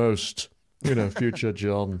John the most. You know, future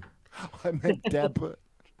John. I meant Depp.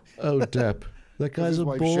 Oh, Depp. That guy's a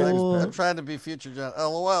I'm bore. trying to be future John.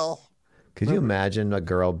 LOL. Could you imagine a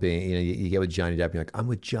girl being, you get with Johnny Depp, you're like, I'm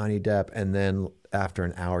with Johnny Depp, and then after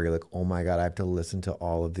an hour, you're like, oh my God, I have to listen to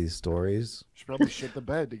all of these stories? Should probably shit the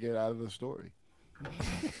bed to get out of the story.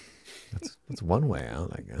 That's one way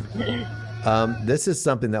out, I guess. This is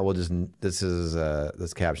something that will just,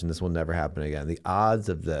 this caption, this will never happen again. The odds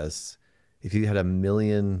of this, if you had 1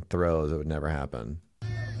 million throws, it would never happen.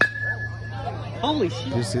 Holy shit.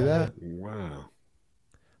 Did you see that? Wow.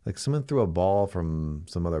 Like someone threw a ball from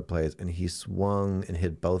some other place and he swung and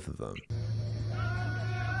hit both of them.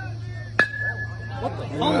 What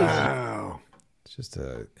the Wow. It's just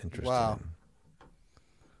interesting. Wow.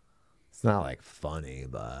 It's not like funny,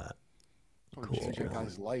 but cool. Change that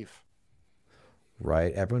guy's life.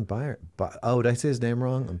 Right? Everyone buy it. Oh, did I say his name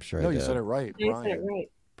wrong? I'm sure I No, did. you said it right. You Brian. said it right.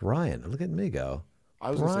 Brian. Look at me go. I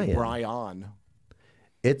was going to say Brian.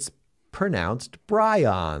 It's pronounced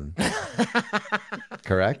Brian.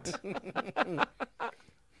 Correct?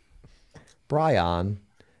 Brian.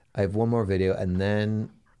 I have one more video and then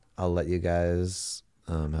I'll let you guys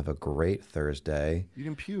have a great Thursday. You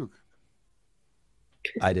didn't puke.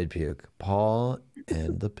 I did puke. Paul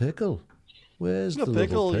and the pickle. Where's the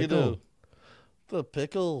pickle, little you pickle? know. The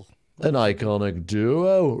pickle. An iconic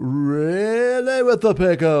duo. Really with the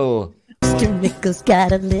pickle. Mr. Nichols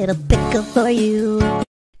got a little pickle for you.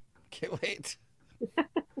 Can't wait.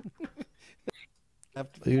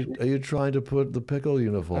 Are you trying to put the pickle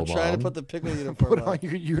uniform on? I'm trying to put the pickle uniform Put on. on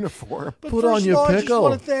your uniform. But Put first on your of all, I just pickle.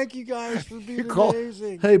 want to thank you guys for being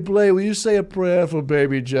amazing. Hey, Blake, will you say a prayer for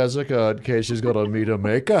baby Jessica in case she's going to meet a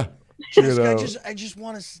maker? You Jessica, know. I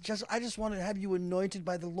just want to have you anointed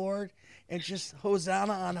by the Lord and just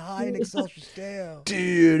Hosanna on high and Excelsior Deo.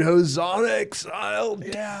 Dude, Hosanna exiled.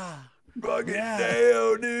 Yeah. Fucking Yeah.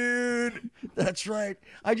 Deo, dude. That's right.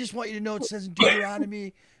 I just want you to know it says in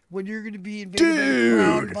Deuteronomy when you're going to be invaded by the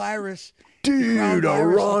crown virus.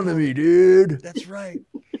 Deuteronomy, dude. That's right.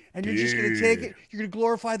 And you're just going to take it. You're going to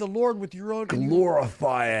glorify the Lord with your own.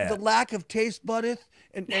 Glorify it. The lack of taste buddeth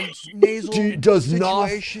and nasal Does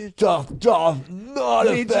situation. not means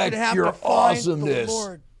you're affect gonna have your to find awesomeness. The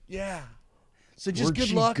Lord. Yeah. So just Where'd good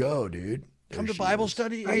she luck. go, dude? Come There to she Bible is.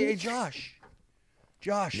 study. Hey, Josh.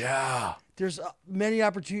 Josh. Yeah. There's many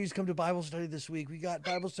opportunities to come to Bible study this week. We got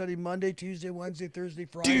Bible study Monday, Tuesday, Wednesday, Thursday,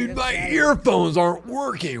 Friday. Dude, and my Saturday. earphones aren't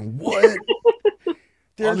working. What?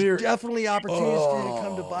 There's definitely opportunities for you to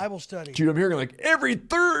come to Bible study. Dude, I'm hearing like every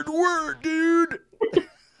third word, dude.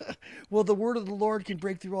 Well, the word of the Lord can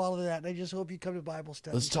break through all of that, and I just hope you come to Bible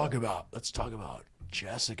study. Let's talk about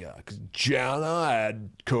Jessica, because Jana had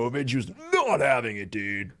COVID. She was not having it,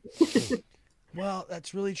 dude. Well,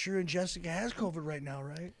 that's really true, and Jessica has COVID right now,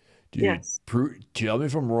 right? Dude, Yes. tell me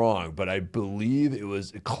if I'm wrong, but I believe it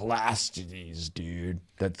was Ecclesiastes, dude,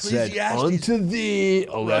 that said, Ecclesiastes. unto thee,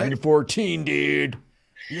 11:14, dude.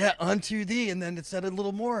 Yeah, unto thee, and then it said a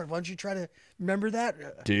little more. Why don't you try to remember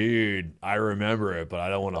that? Dude, I remember it, but I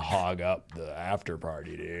don't want to hog up the after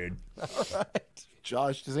party, dude. All right.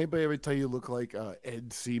 Josh, does anybody ever tell you look like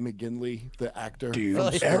Ed C. McGinley, the actor? Dude, from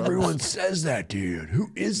Scrubs? everyone says that, dude.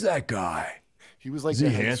 Who is that guy? He was like Is he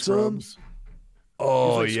the head handsome? Scrubs.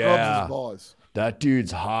 Oh, He was like yeah. Scrubs' boss. That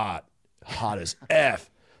dude's hot. Hot as F.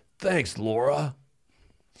 Thanks, Laura.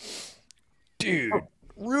 Dude,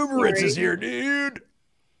 Ruberitz is here, dude.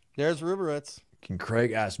 There's Ruberitz. Can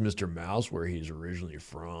Craig ask Mr. Mouse where he's originally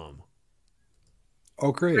from?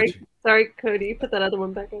 Oak Ridge. Sorry, Cody. Put that other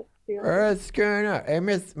one back up. What's going on? Hey,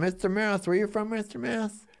 Mr. Mouse, where you from, Mr.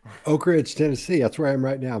 Mouse? Oak Ridge, Tennessee. That's where I am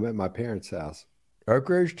right now. I'm at my parents' house. Oak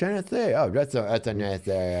Ridge, Tennessee. Oh, that's a nice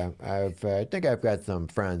area. I think I've got some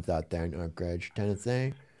friends out there in Oak Ridge,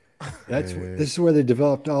 Tennessee. This is where they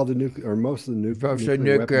developed all the nuclear, or most of the nuclear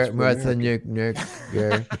nuclear.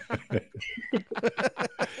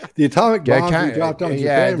 The atomic bombs we dropped on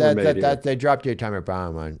Japan were made here. They dropped the atomic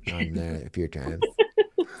bomb on there a few times.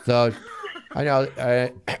 So I know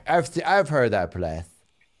I've heard that place.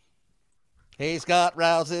 Hey, Scott,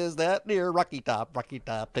 Rouse's that near Rocky Top,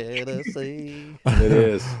 Tennessee. It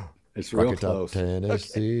is. It's real Rocky Top, close.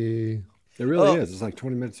 Tennessee. It really is. It's like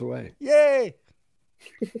 20 minutes away. Yay!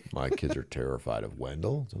 My kids are terrified of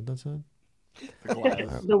Wendell. Is that what that said? The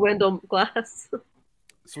glass. The Wendell glass.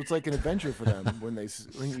 So it's like an adventure for them when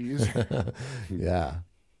you use it. Yeah.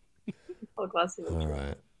 Oh, glass. All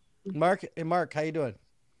right. Mark, hey Mark, how you doing?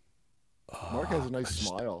 Mark has a nice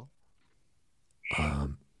smile.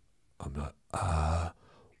 I'm not.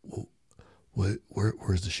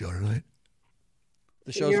 Where's the show tonight?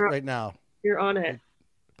 The show's right now. You're on it.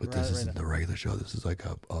 But this isn't the regular show. This is like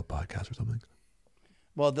a podcast or something.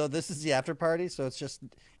 Well, though this is the after party, so it's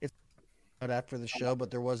out after the show,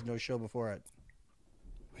 but there was no show before it.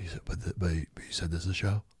 But you said this is a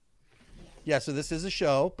show? Yeah, so this is a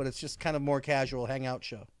show, but it's just kind of more casual hangout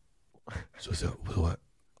show. So what?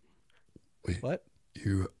 Wait, what?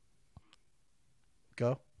 You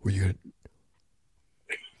go? Were you?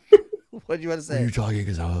 What do you want to say? Were you talking?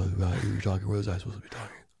 Because you were talking. Where was I supposed to be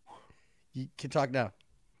talking? You can talk now.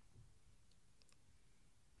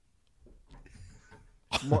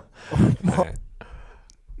 Right.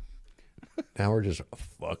 Now we're just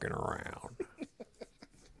fucking around.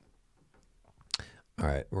 All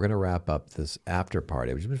right, we're gonna wrap up this after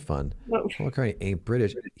party, which has been fun. Paul McCartney ain't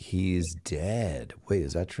British. He's dead. Wait,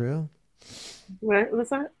 is that true? What was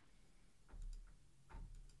that?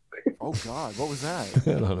 Oh God, what was that?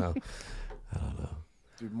 I don't know.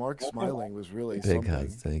 Dude, Mark smiling was really Big something.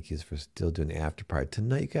 hugs. Thank you for still doing the after party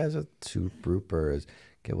tonight. You guys are two groupers.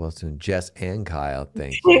 Get well soon, Jess and Kyle.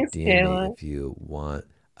 Thank you. Thanks, DM Kayla. me if you want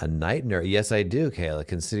a night nerd. Yes, I do, Kayla.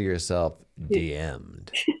 Consider yourself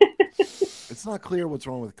DM'd. It's not clear what's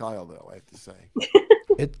wrong with Kyle, though. I have to say.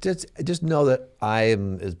 It just know that I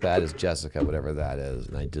am as bad as Jessica, whatever that is,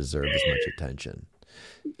 and I deserve as much attention.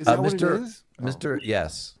 Is that what it Mr. is? Mr.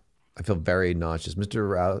 Yes, I feel very nauseous. Mr.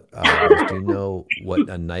 Rouse, do you know what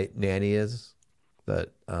a night nanny is that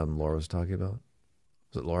Laura was talking about?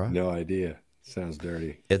 Was it Laura? No idea. Sounds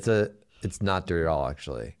dirty. It's not dirty at all,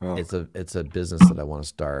 actually. Oh. It's a business that I want to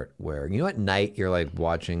start where, you know, at night you're like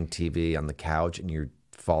watching TV on the couch and you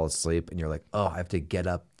fall asleep and you're like, oh, I have to get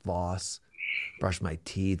up, floss, brush my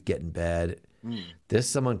teeth, get in bed.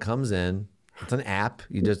 Someone comes in. It's an app.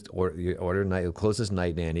 You just order night. The closest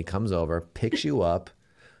night nanny comes over, picks you up,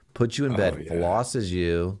 puts you in bed, flosses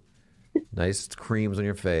you, nice creams on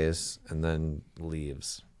your face, and then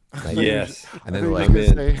leaves. Yes. And then I they're thought like,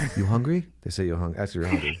 you were you hungry? They say you're hungry. Actually, you're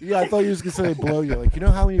hungry. Yeah, I thought you was gonna say they blow you. Like, you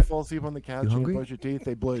know how when you fall asleep on the couch and hungry? you brush your teeth,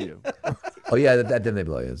 they blow you. Oh yeah, then they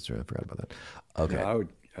blow you. That's true. I forgot about that. Okay, No,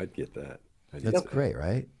 I'd get that. that's great,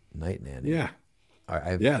 right? Night nanny. Yeah.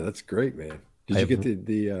 Yeah, that's great, man. Did you get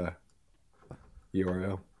the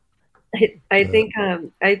URL? I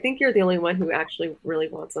think you're the only one who actually really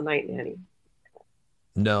wants a night nanny.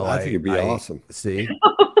 No, I think it'd be awesome. See,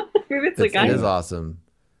 Maybe it's a guy. it is awesome.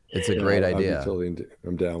 It's a great idea.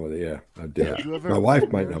 I'm down with it. Yeah, I'm down. Did you ever My wife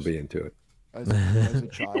open might yours not be into it. As a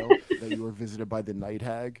child, that you were visited by the night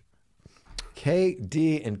hag.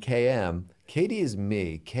 KD and KM. KD is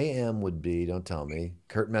me. KM would be, don't tell me,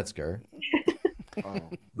 Kurt Metzger.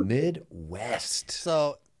 Midwest.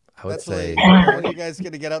 So I would that's say. when are you guys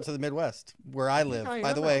going to get out to the Midwest, where I live?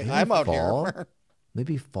 By the way, Maybe I'm out fall. here.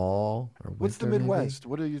 Maybe fall or winter. What's the Midwest?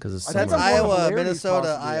 What are you? Because That's Iowa,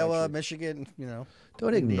 Minnesota, Iowa, Michigan. You know.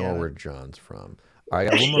 Don't ignore Indiana. where John's from. All right,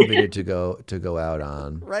 I got one more video to go out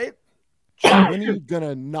on. Right. When are you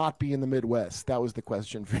gonna not be in the Midwest? That was the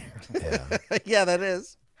question for you. Yeah. Yeah, that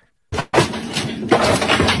is.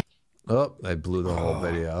 Oh, I blew the whole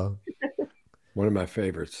video. One of my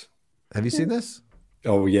favorites. Have you seen this?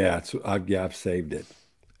 Oh yeah, I've saved it.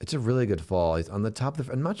 It's a really good fall. He's on the top of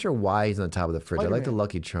the. I'm not sure why he's on the top of the fridge. I like the Spider-Man.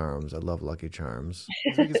 Lucky Charms. I love Lucky Charms.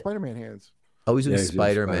 He's making Spider-Man hands. Oh, he's doing Yeah, he's doing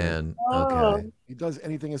Spider-Man. Okay. He does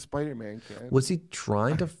anything a Spider-Man can. Was he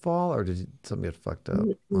trying to fall, or did something get fucked up?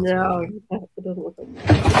 No, it doesn't look like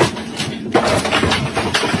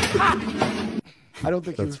I don't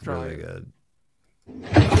think he was That's trying. really good.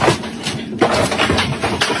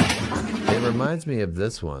 It reminds me of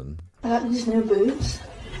this one. I got these new boots.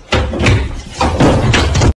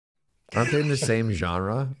 Aren't they in the same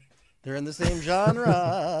genre? They're in the same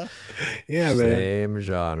genre. Yeah, man. Same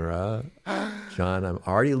genre. John, I'm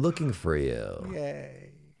already looking for you. Yay.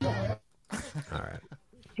 All right.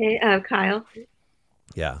 Hey, Kyle.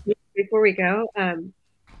 Yeah. Before we go,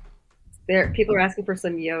 people are asking for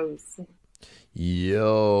some yos.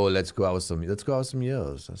 Yo, let's go out with some yos.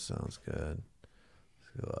 That sounds good.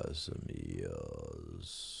 Let's go out with some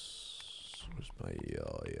yos. Where's my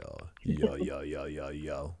yo?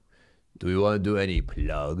 Do we want to do any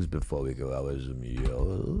plugs before we go out with some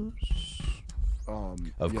yos?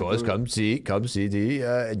 Of course, come see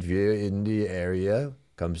the if you're in the area,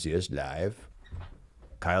 come see us live.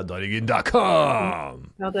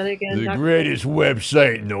 KyleDunnigan.com. The greatest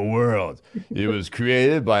website in the world. It was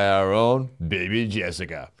created by our own baby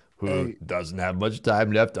Jessica, who doesn't have much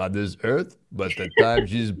time left on this earth, but the time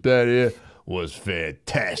she's been here was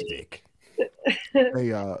fantastic.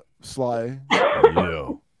 Hey, Sly.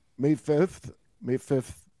 Yo. May 5th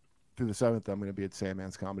through the 7th, I'm going to be at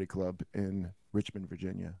Sandman's Comedy Club in Richmond,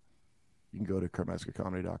 Virginia. You can go to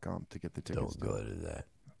KurtMetzgerComedy.com to get the tickets. Don't go to that.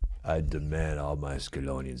 I demand all my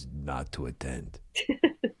Scalonians not to attend.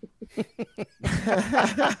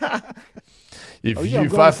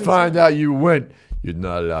 If I find out you went, you're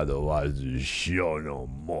not allowed to watch the show no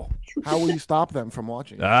more. How will you stop them from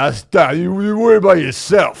watching? I'll stop. You worry about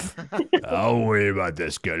yourself. I'll worry about the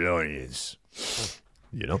Scalonians.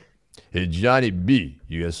 You know? Hey, Johnny B,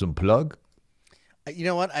 you got some plug? You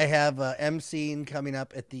know what? I have MCing coming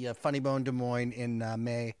up at the Funny Bone Des Moines in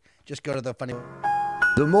May. Just go to the Funny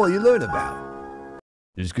The more you learn about.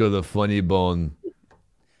 Just go to the Funny Bone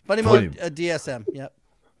DSM. Yep.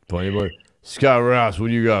 Funny Bone. Scott Rouse, what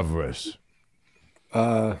do you got for us?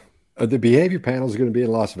 The behavior panel is going to be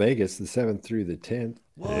in Las Vegas the 7th through the 10th.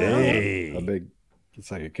 Hey.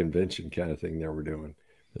 It's like a convention kind of thing that we're doing.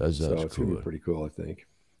 So it's going to be pretty cool, I think.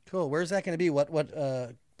 Cool. Where's that going to be? What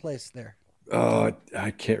place there?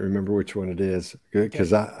 I can't remember which one it is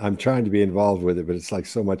because I'm trying to be involved with it, but it's like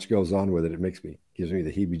so much goes on with it. It gives me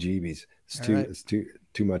the heebie-jeebies. It's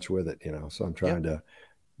too much with it, you know. So I'm trying to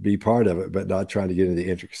be part of it, but not trying to get into the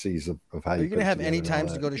intricacies of how Are you going to have any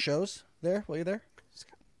times to go to shows there while you're there?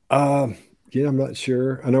 I'm not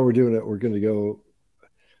sure. I know we're doing it. We're going to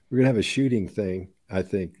have a shooting thing. I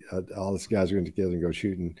think all these guys are going to get together and go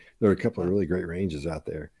shooting. There are a couple of really great ranges out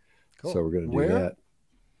there. Cool. So we're going to do that.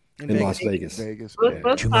 In Las Vegas.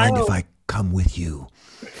 Do you mind if I come with you?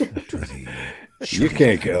 You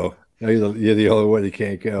can't go. No, you're the only one that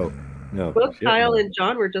can't go. No. Both Kyle and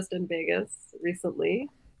John were just in Vegas recently.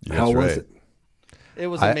 How was it? It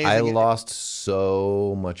was amazing. I lost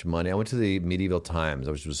so much money. I went to the Medieval Times,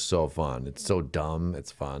 which was so fun. It's so dumb.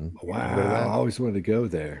 It's fun. Wow. I always wanted to go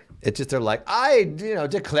there. It's just they're like, I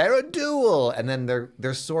declare a duel, and then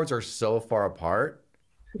their swords are so far apart.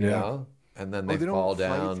 You know? And then they fall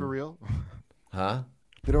down. Fight for real? Huh?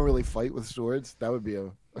 They don't really fight with swords. That would be a.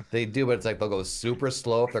 They do, but it's like they'll go super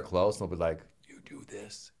slow if they're close, and they'll be like, "You do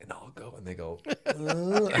this," and I'll go, and they go,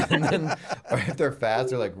 and then, or if they're fast,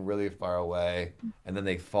 they're like really far away, and then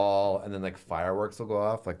they fall, and then like fireworks will go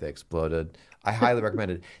off, like they exploded. I highly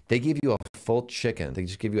recommend it. They give you a full chicken. They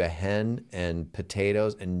just give you a hen and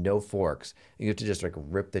potatoes and no forks. And you have to just like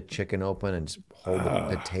rip the chicken open and just hold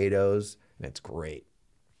the potatoes, and it's great.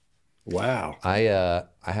 Wow. I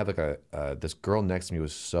have like this girl next to me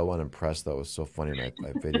was so unimpressed though. It was so funny. And I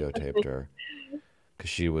videotaped her because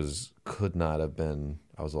she could not have been.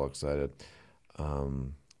 I was all excited.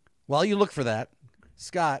 While you look for that,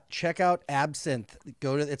 Scott, check out Absinthe.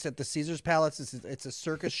 It's at the Caesar's Palace. It's a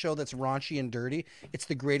circus show that's raunchy and dirty. It's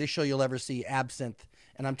the greatest show you'll ever see. Absinthe.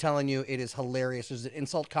 And I'm telling you, it is hilarious. There's an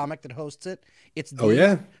insult comic that hosts it. It's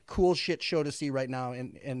the cool shit show to see right now,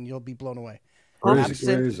 and you'll be blown away. Where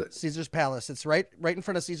is it? Caesar's Palace. It's right in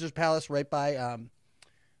front of Caesar's Palace, right by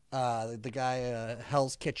the guy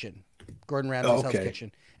Hell's Kitchen, Gordon Ramsay's Hell's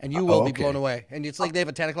Kitchen, and you will be blown away. And it's like they have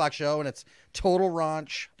a 10 o'clock show, and it's total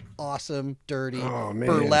raunch, awesome, dirty,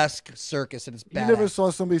 burlesque circus, and it's badass. You never saw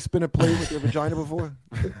somebody spin a plate with their vagina before?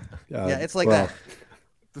 Yeah, it's like that.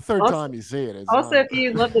 The third time you see it. Also, if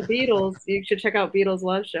you love the Beatles, you should check out Beatles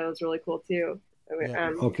Love Show. It's really cool too. I went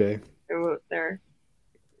there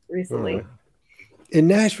recently. In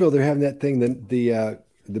Nashville, they're having that thing, the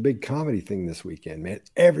big comedy thing this weekend, man.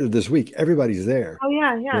 This week, everybody's there. Oh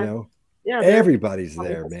yeah. You know, everybody's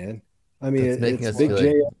there, man. I mean, it's Big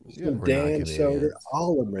J, Dan Soder,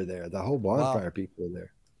 all of them are there. The whole bonfire people are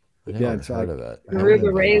there. I never heard of it.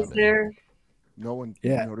 Aruba Ray's there. No one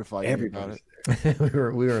Yeah, notified me about everybody's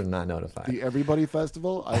it. we were not notified. The Everybody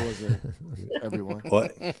Festival, I wasn't. Everyone. Well,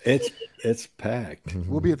 it's packed.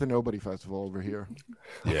 We'll be at the Nobody Festival over here.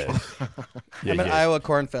 Yes. I'm at Iowa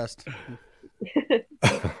Corn Fest.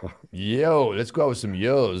 Yo, let's go out with some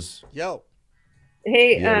yos. Yo.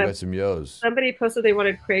 Hey, Yeah, we got some yos. somebody posted they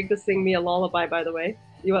wanted Craig to sing me a lullaby, by the way.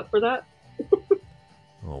 You up for that?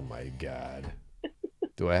 Oh my God.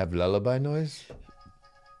 Do I have lullaby noise?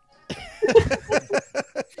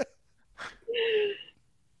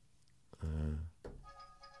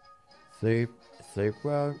 Sleep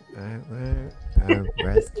well.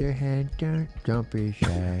 Rest your head. Don't be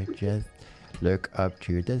shy. Just look up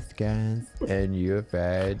to the skies, and you'll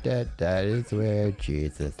find that is where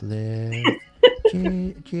Jesus lives.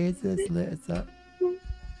 Jesus lives up.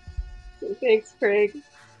 Thanks, Craig.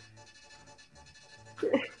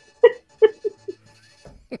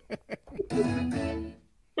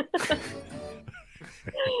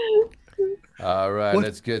 All right,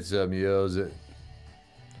 let's get some yos.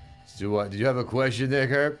 Do what? Did you have a question there,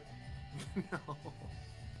 Kirk? No.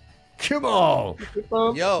 Come on.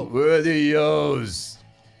 Yo. Where are the yos?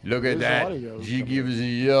 Look at There's a lot that. of yos She coming gives a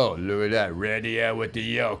yo. Look at that. Ready out with the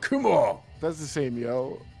yo. Come on. That's the same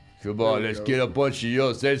yo. Come on, let's get a bunch of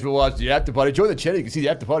yos. Thanks for watching the after party. Join the channel. You can see the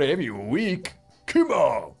after party every week. Come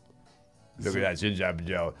on. Look at that. Sinjab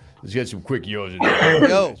Joe. Let's get some quick yos in there.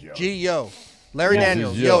 Yo. G. Yo. Larry This is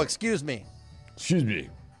Daniels. yo. Yo, excuse me. Excuse me.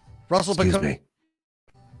 Russell Excuse me.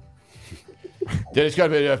 Dennis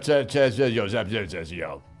got me says yo. Says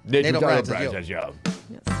yo. Nate O'Brien says yo.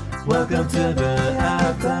 Welcome to the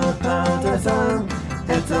after party song.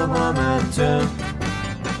 It's a moment to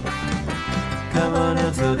come on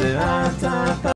into the after party.